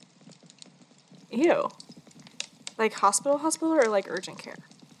 Ew. Like, hospital, or, like, urgent care?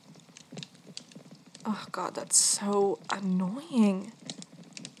 Oh, God, that's so annoying.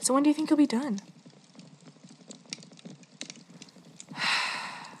 So when do you think you'll be done?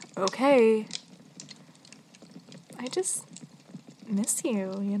 Okay. I just miss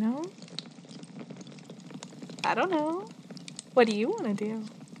you, you know? I don't know. What do you want to do?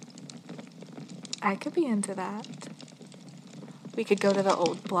 I could be into that. We could go to the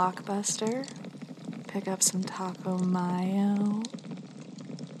old Blockbuster, pick up some taco mayo.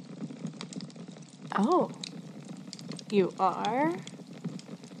 Oh, you are?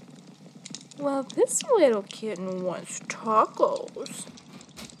 Well, this little kitten wants tacos.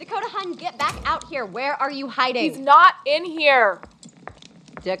 Dakota Hun, get back out here. Where are you hiding? He's not in here.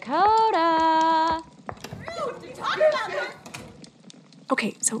 Dakota!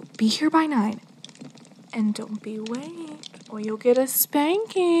 Okay, so be here by 9. And don't be late, or you'll get a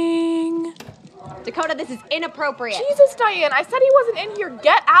spanking. Dakota, this is inappropriate. Jesus, Diane, I said he wasn't in here.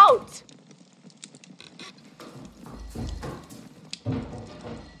 Get out!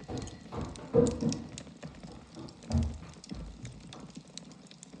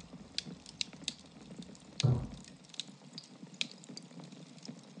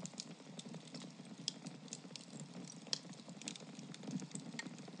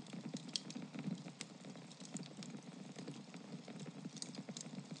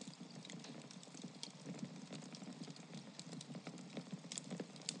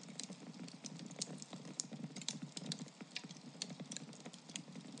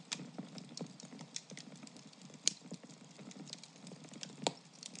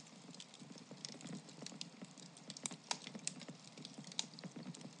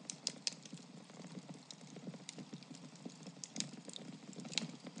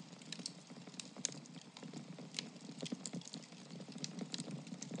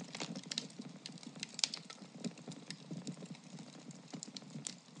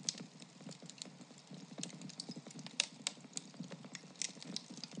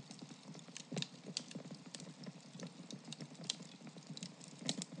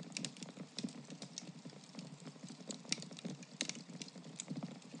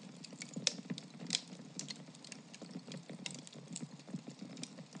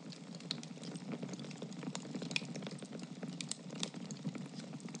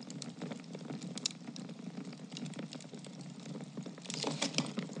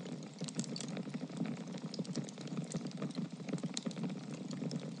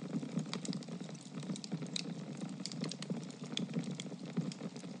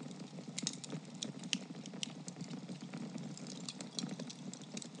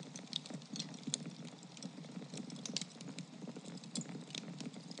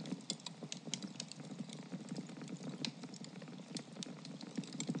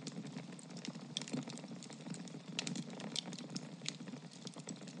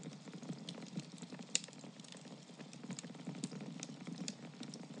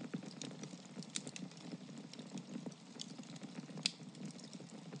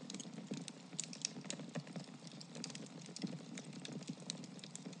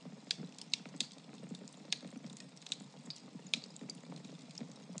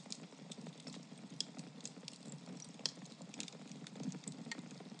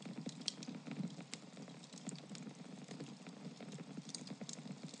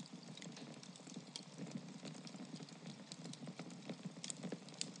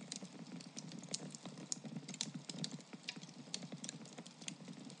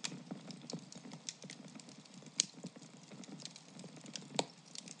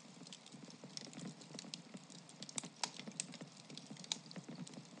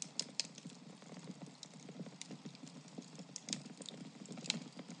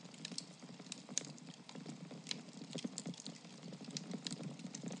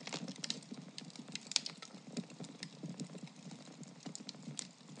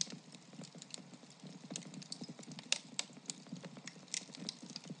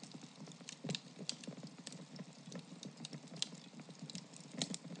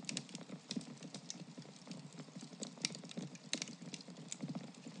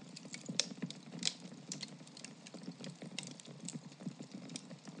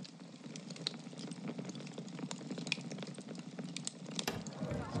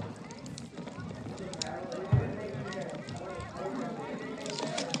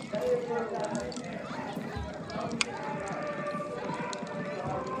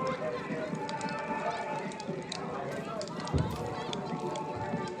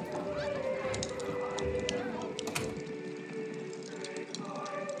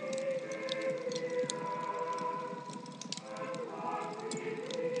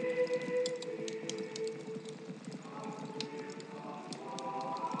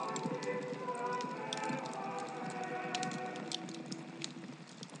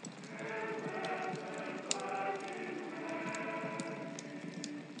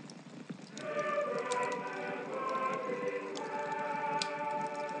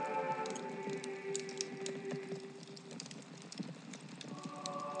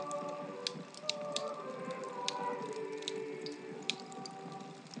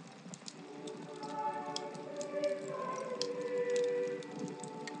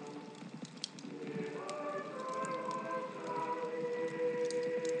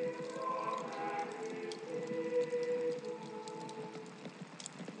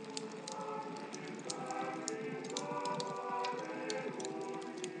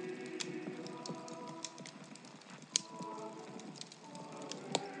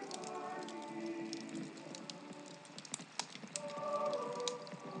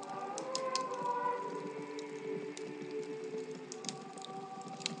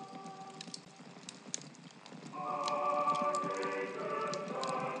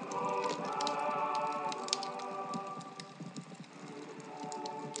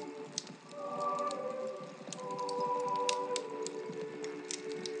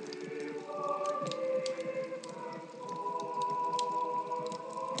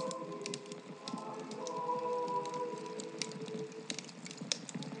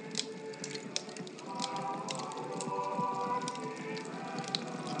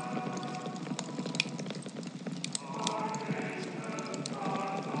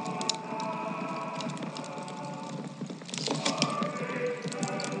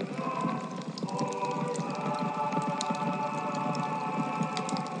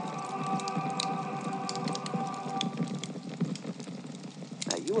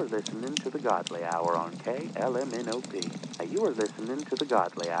 listening to the Godly Hour on KLMNOP. You are listening to the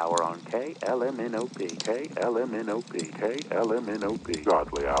Godly Hour on KLMNOP. KLMNOP. KLMNOP.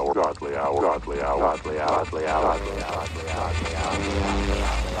 Godly Hour, Godly Hour, Godly Hour, Godly Hour, Godly Hour, Godly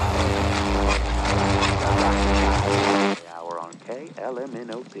Hour, Godly Hour on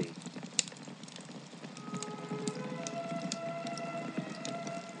KLMNOP.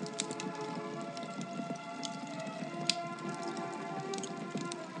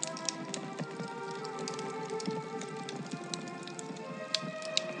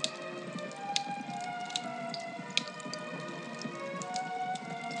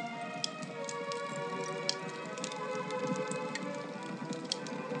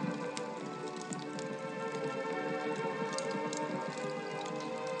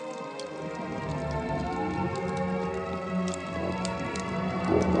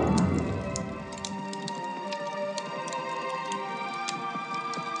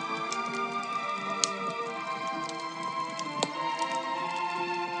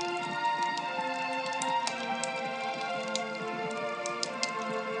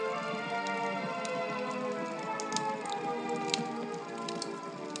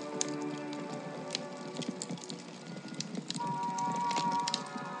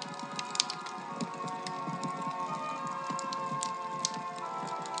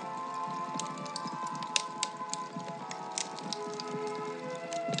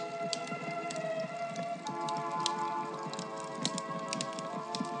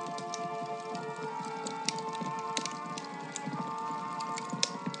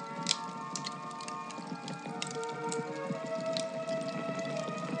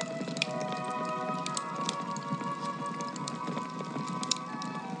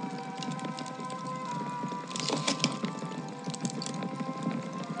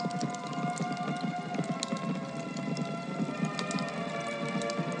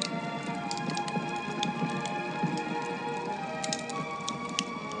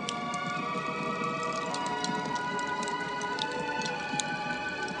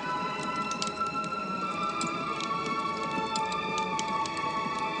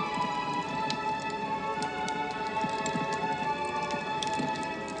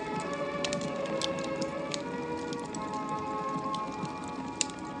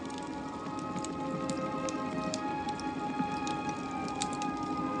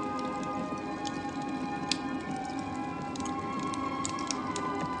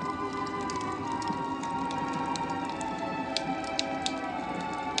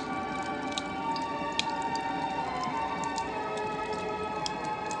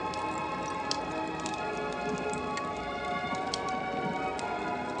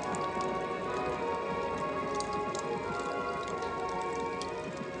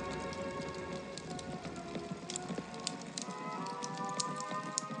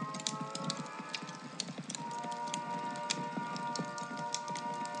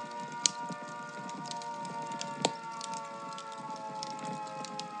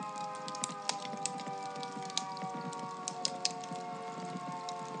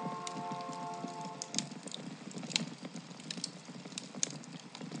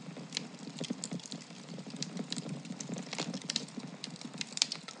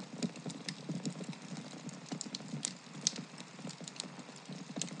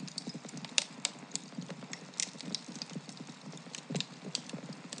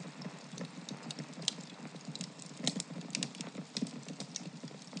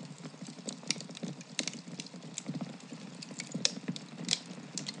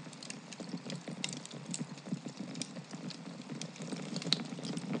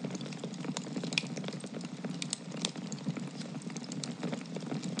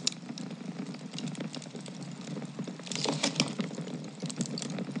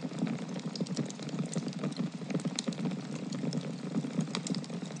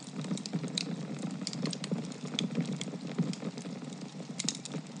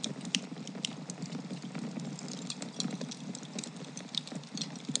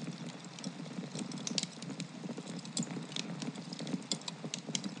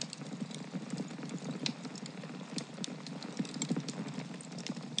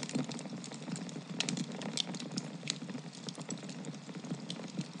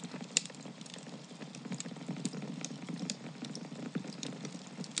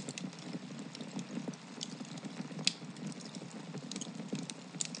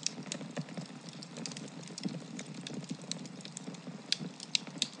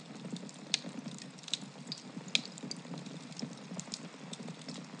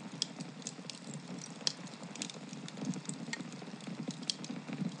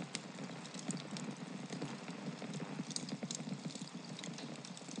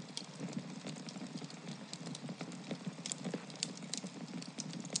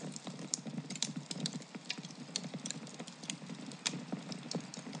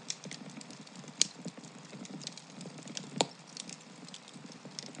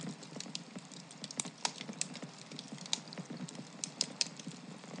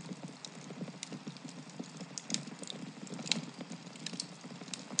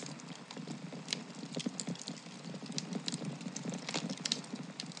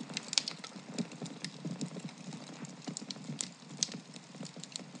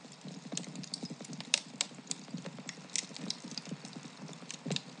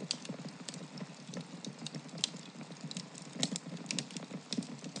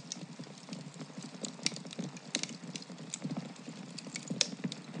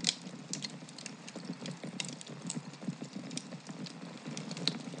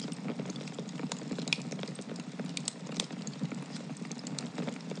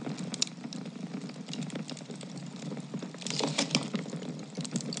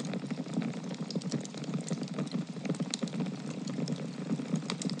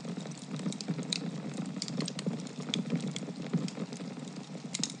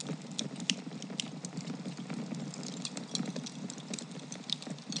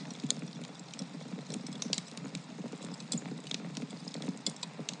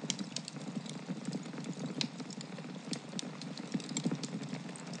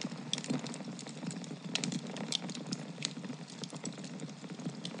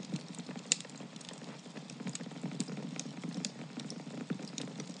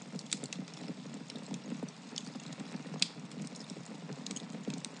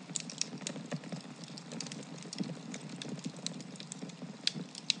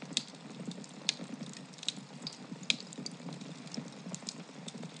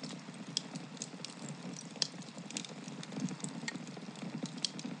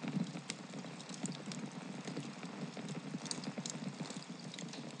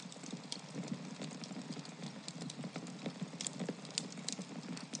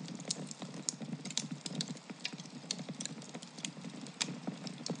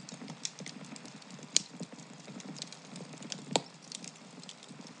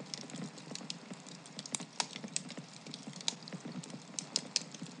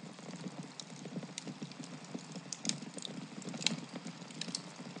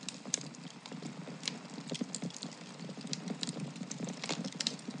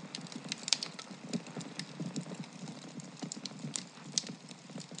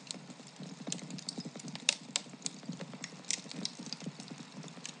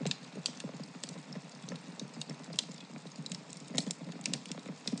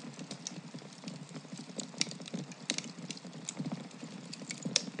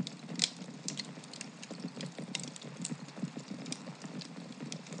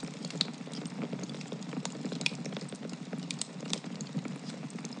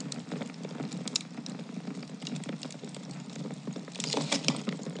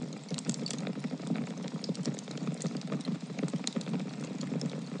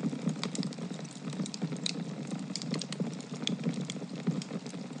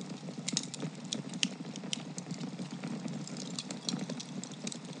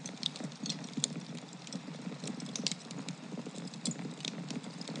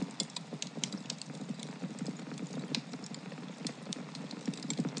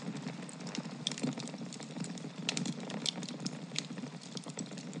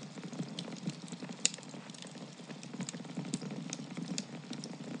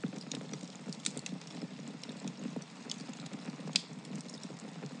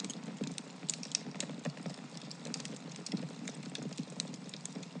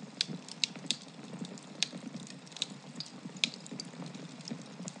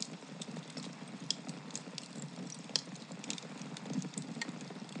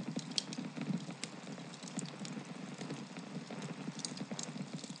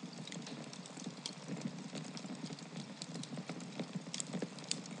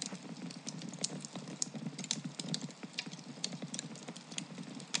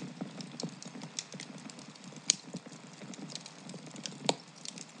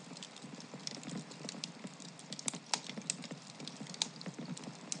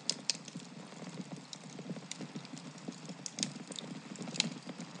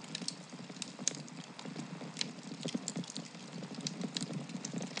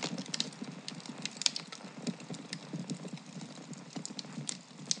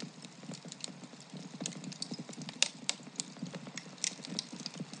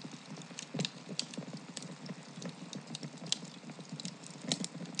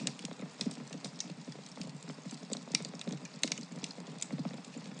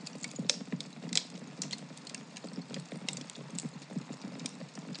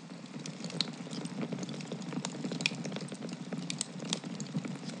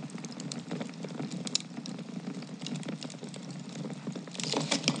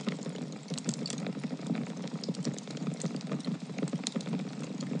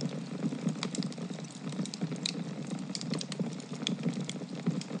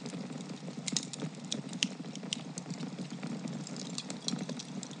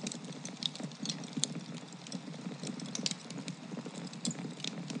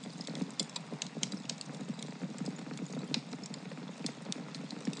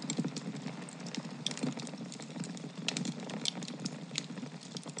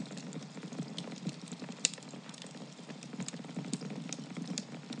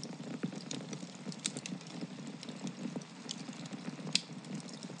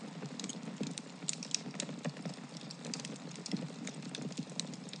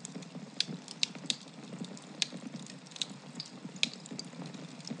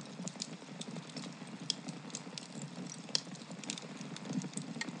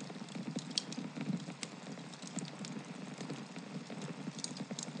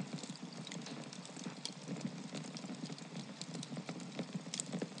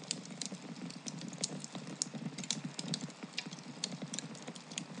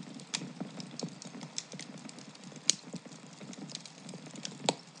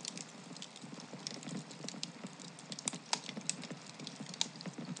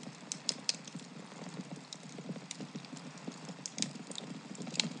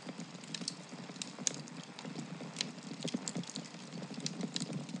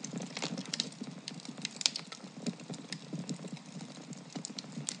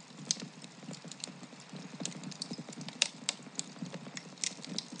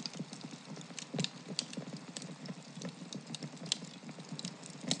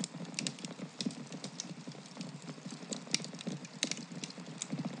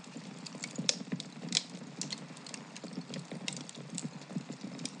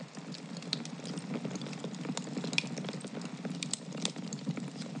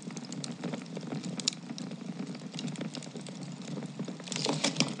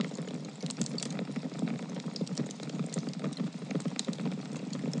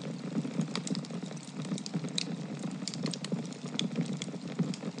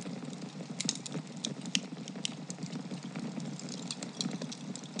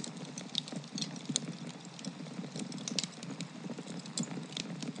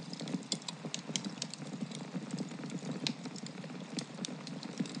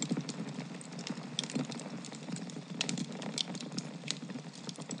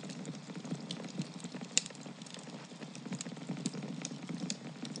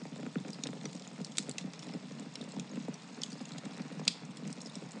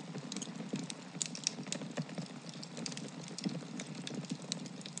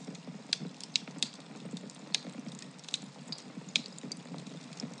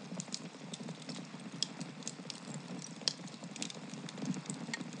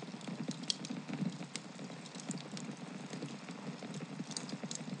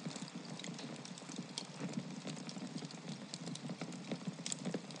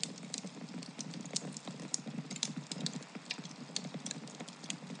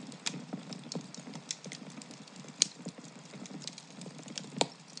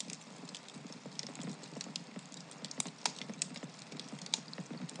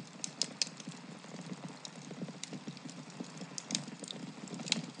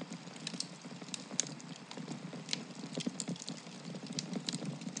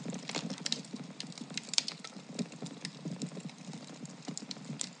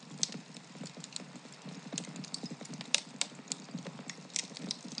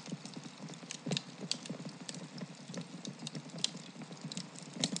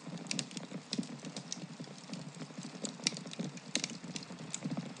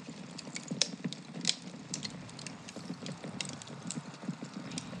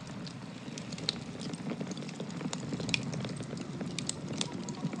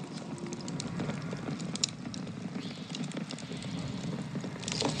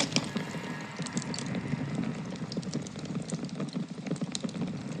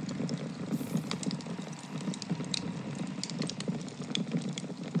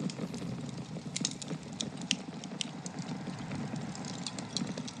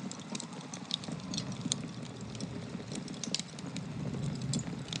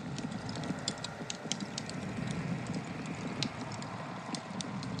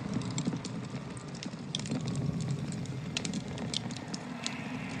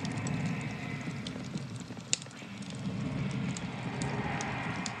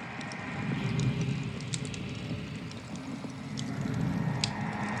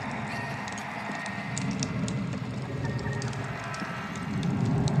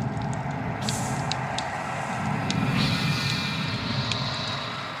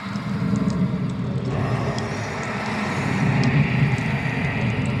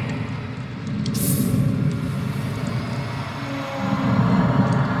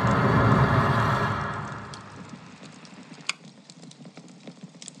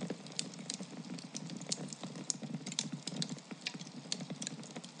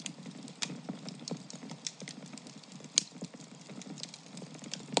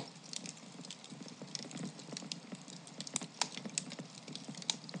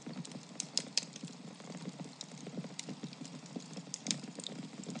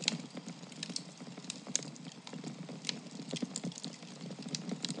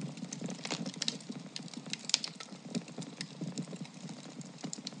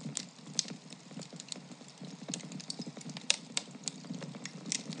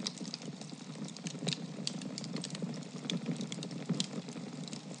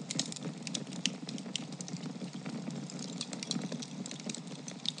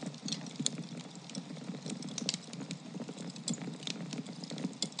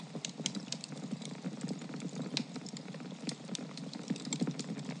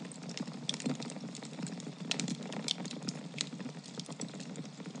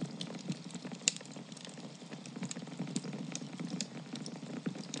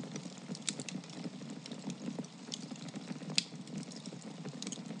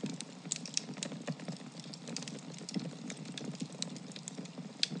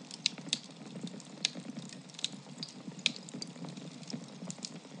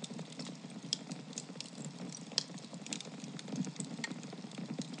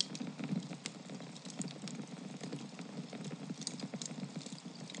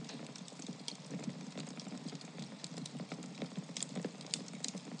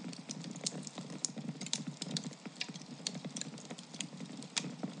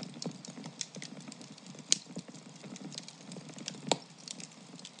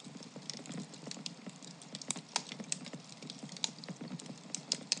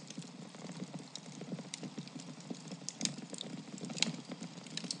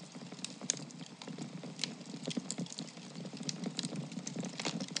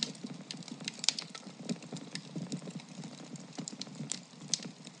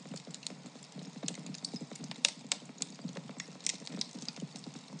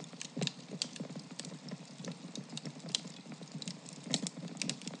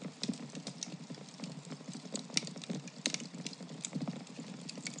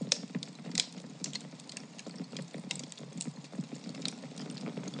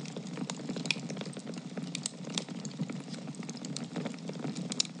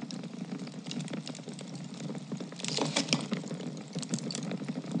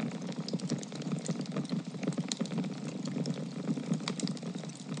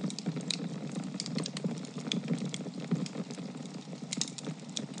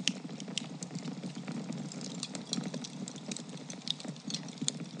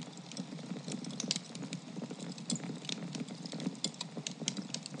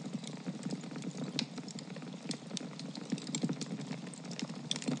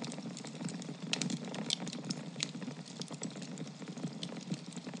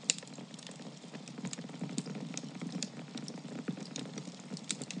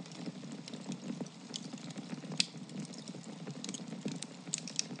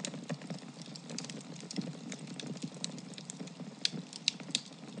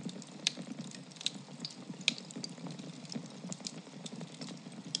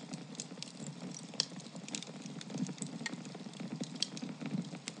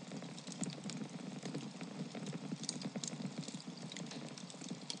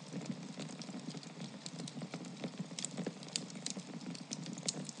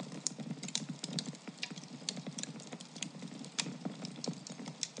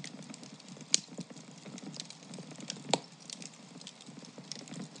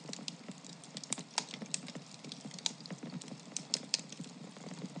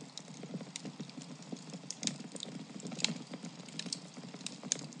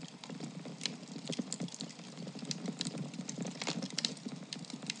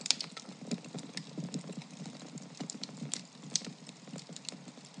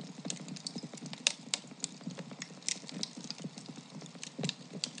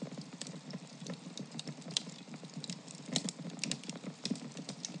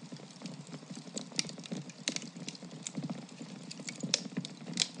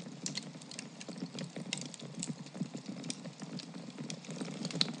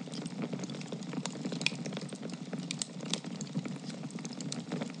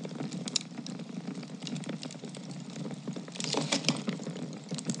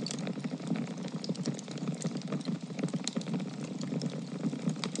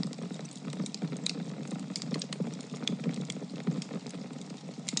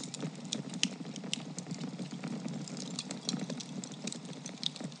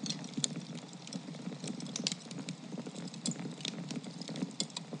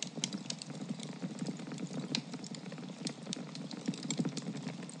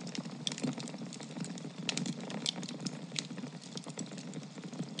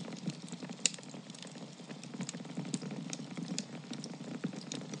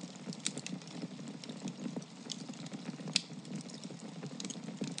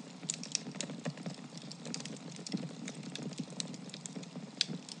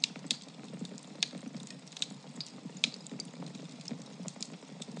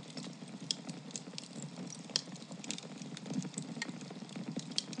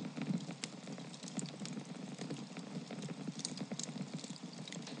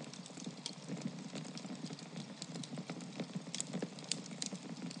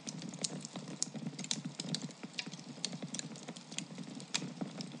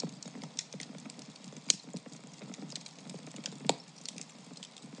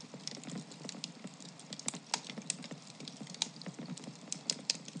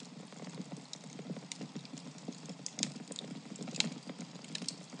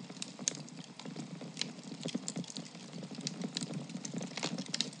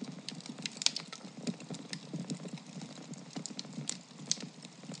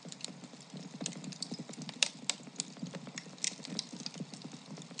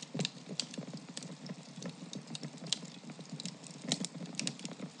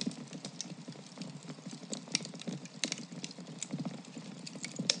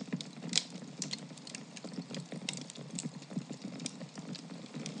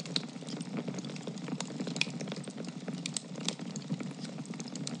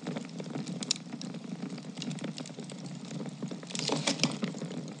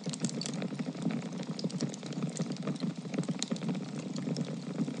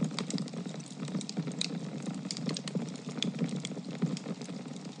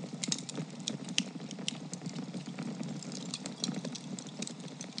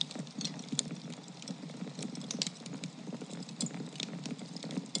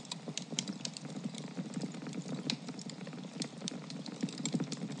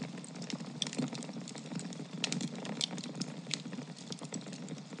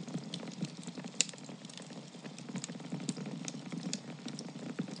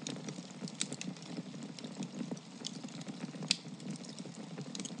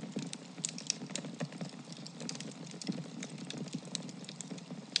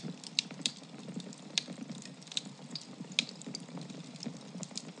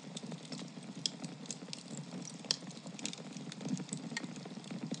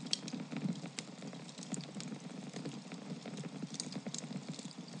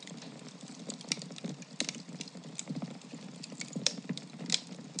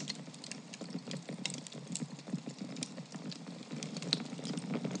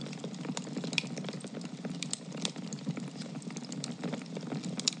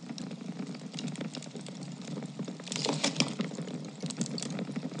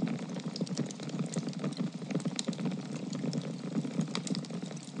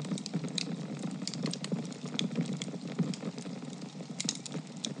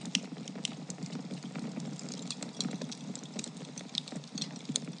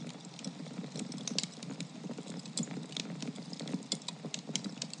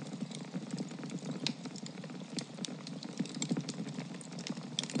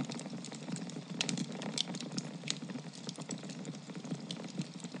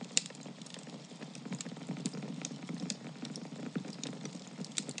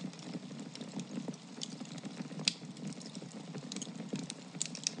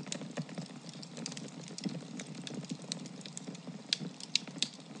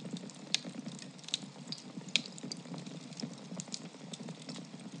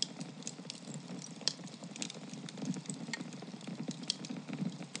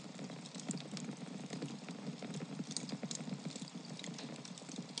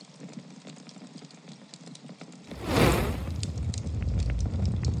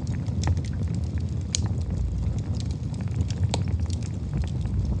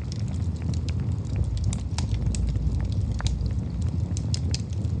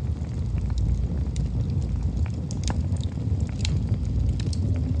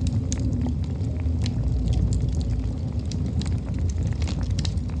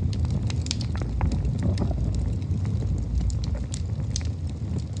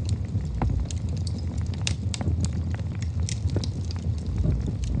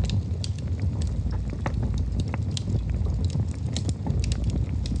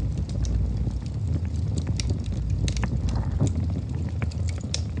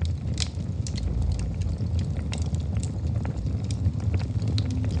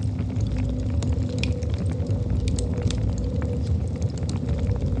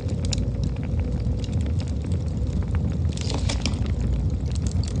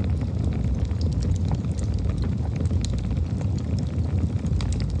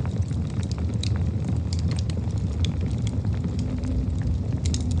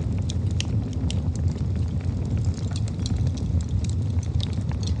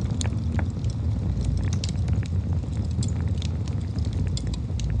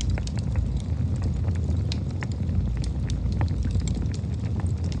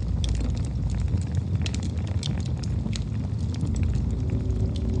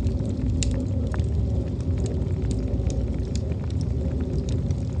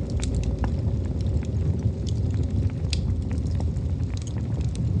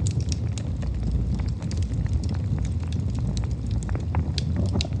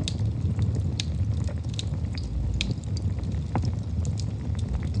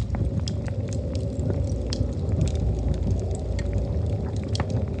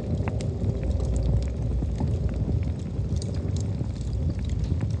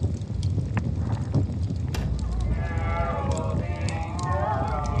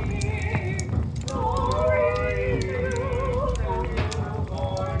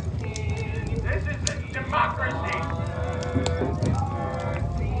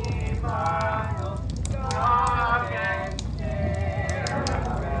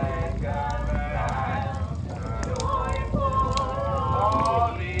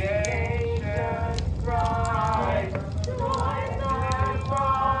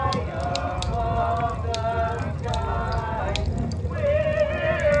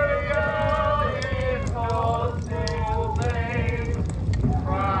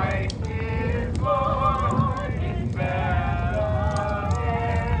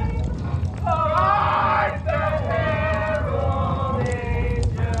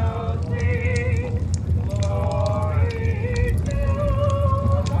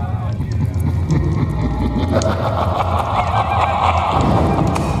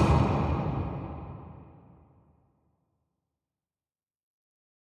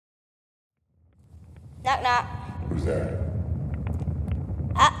 Knock, knock. Who's there?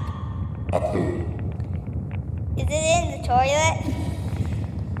 Up. Up who? Is it in the toilet?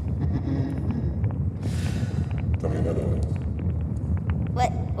 Tell me another one.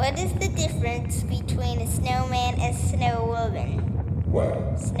 What is the difference between a snowman and a snow woman?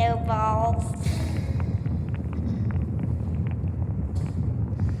 What? Snowballs.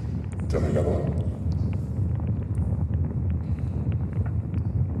 Tell me another one.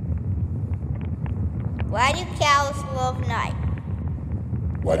 Why do cows love night?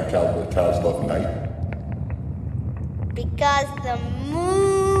 Why do cows love night? Because the moon.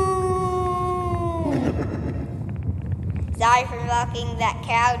 Sorry for mocking that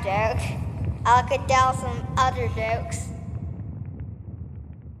cow joke. I could tell some other jokes.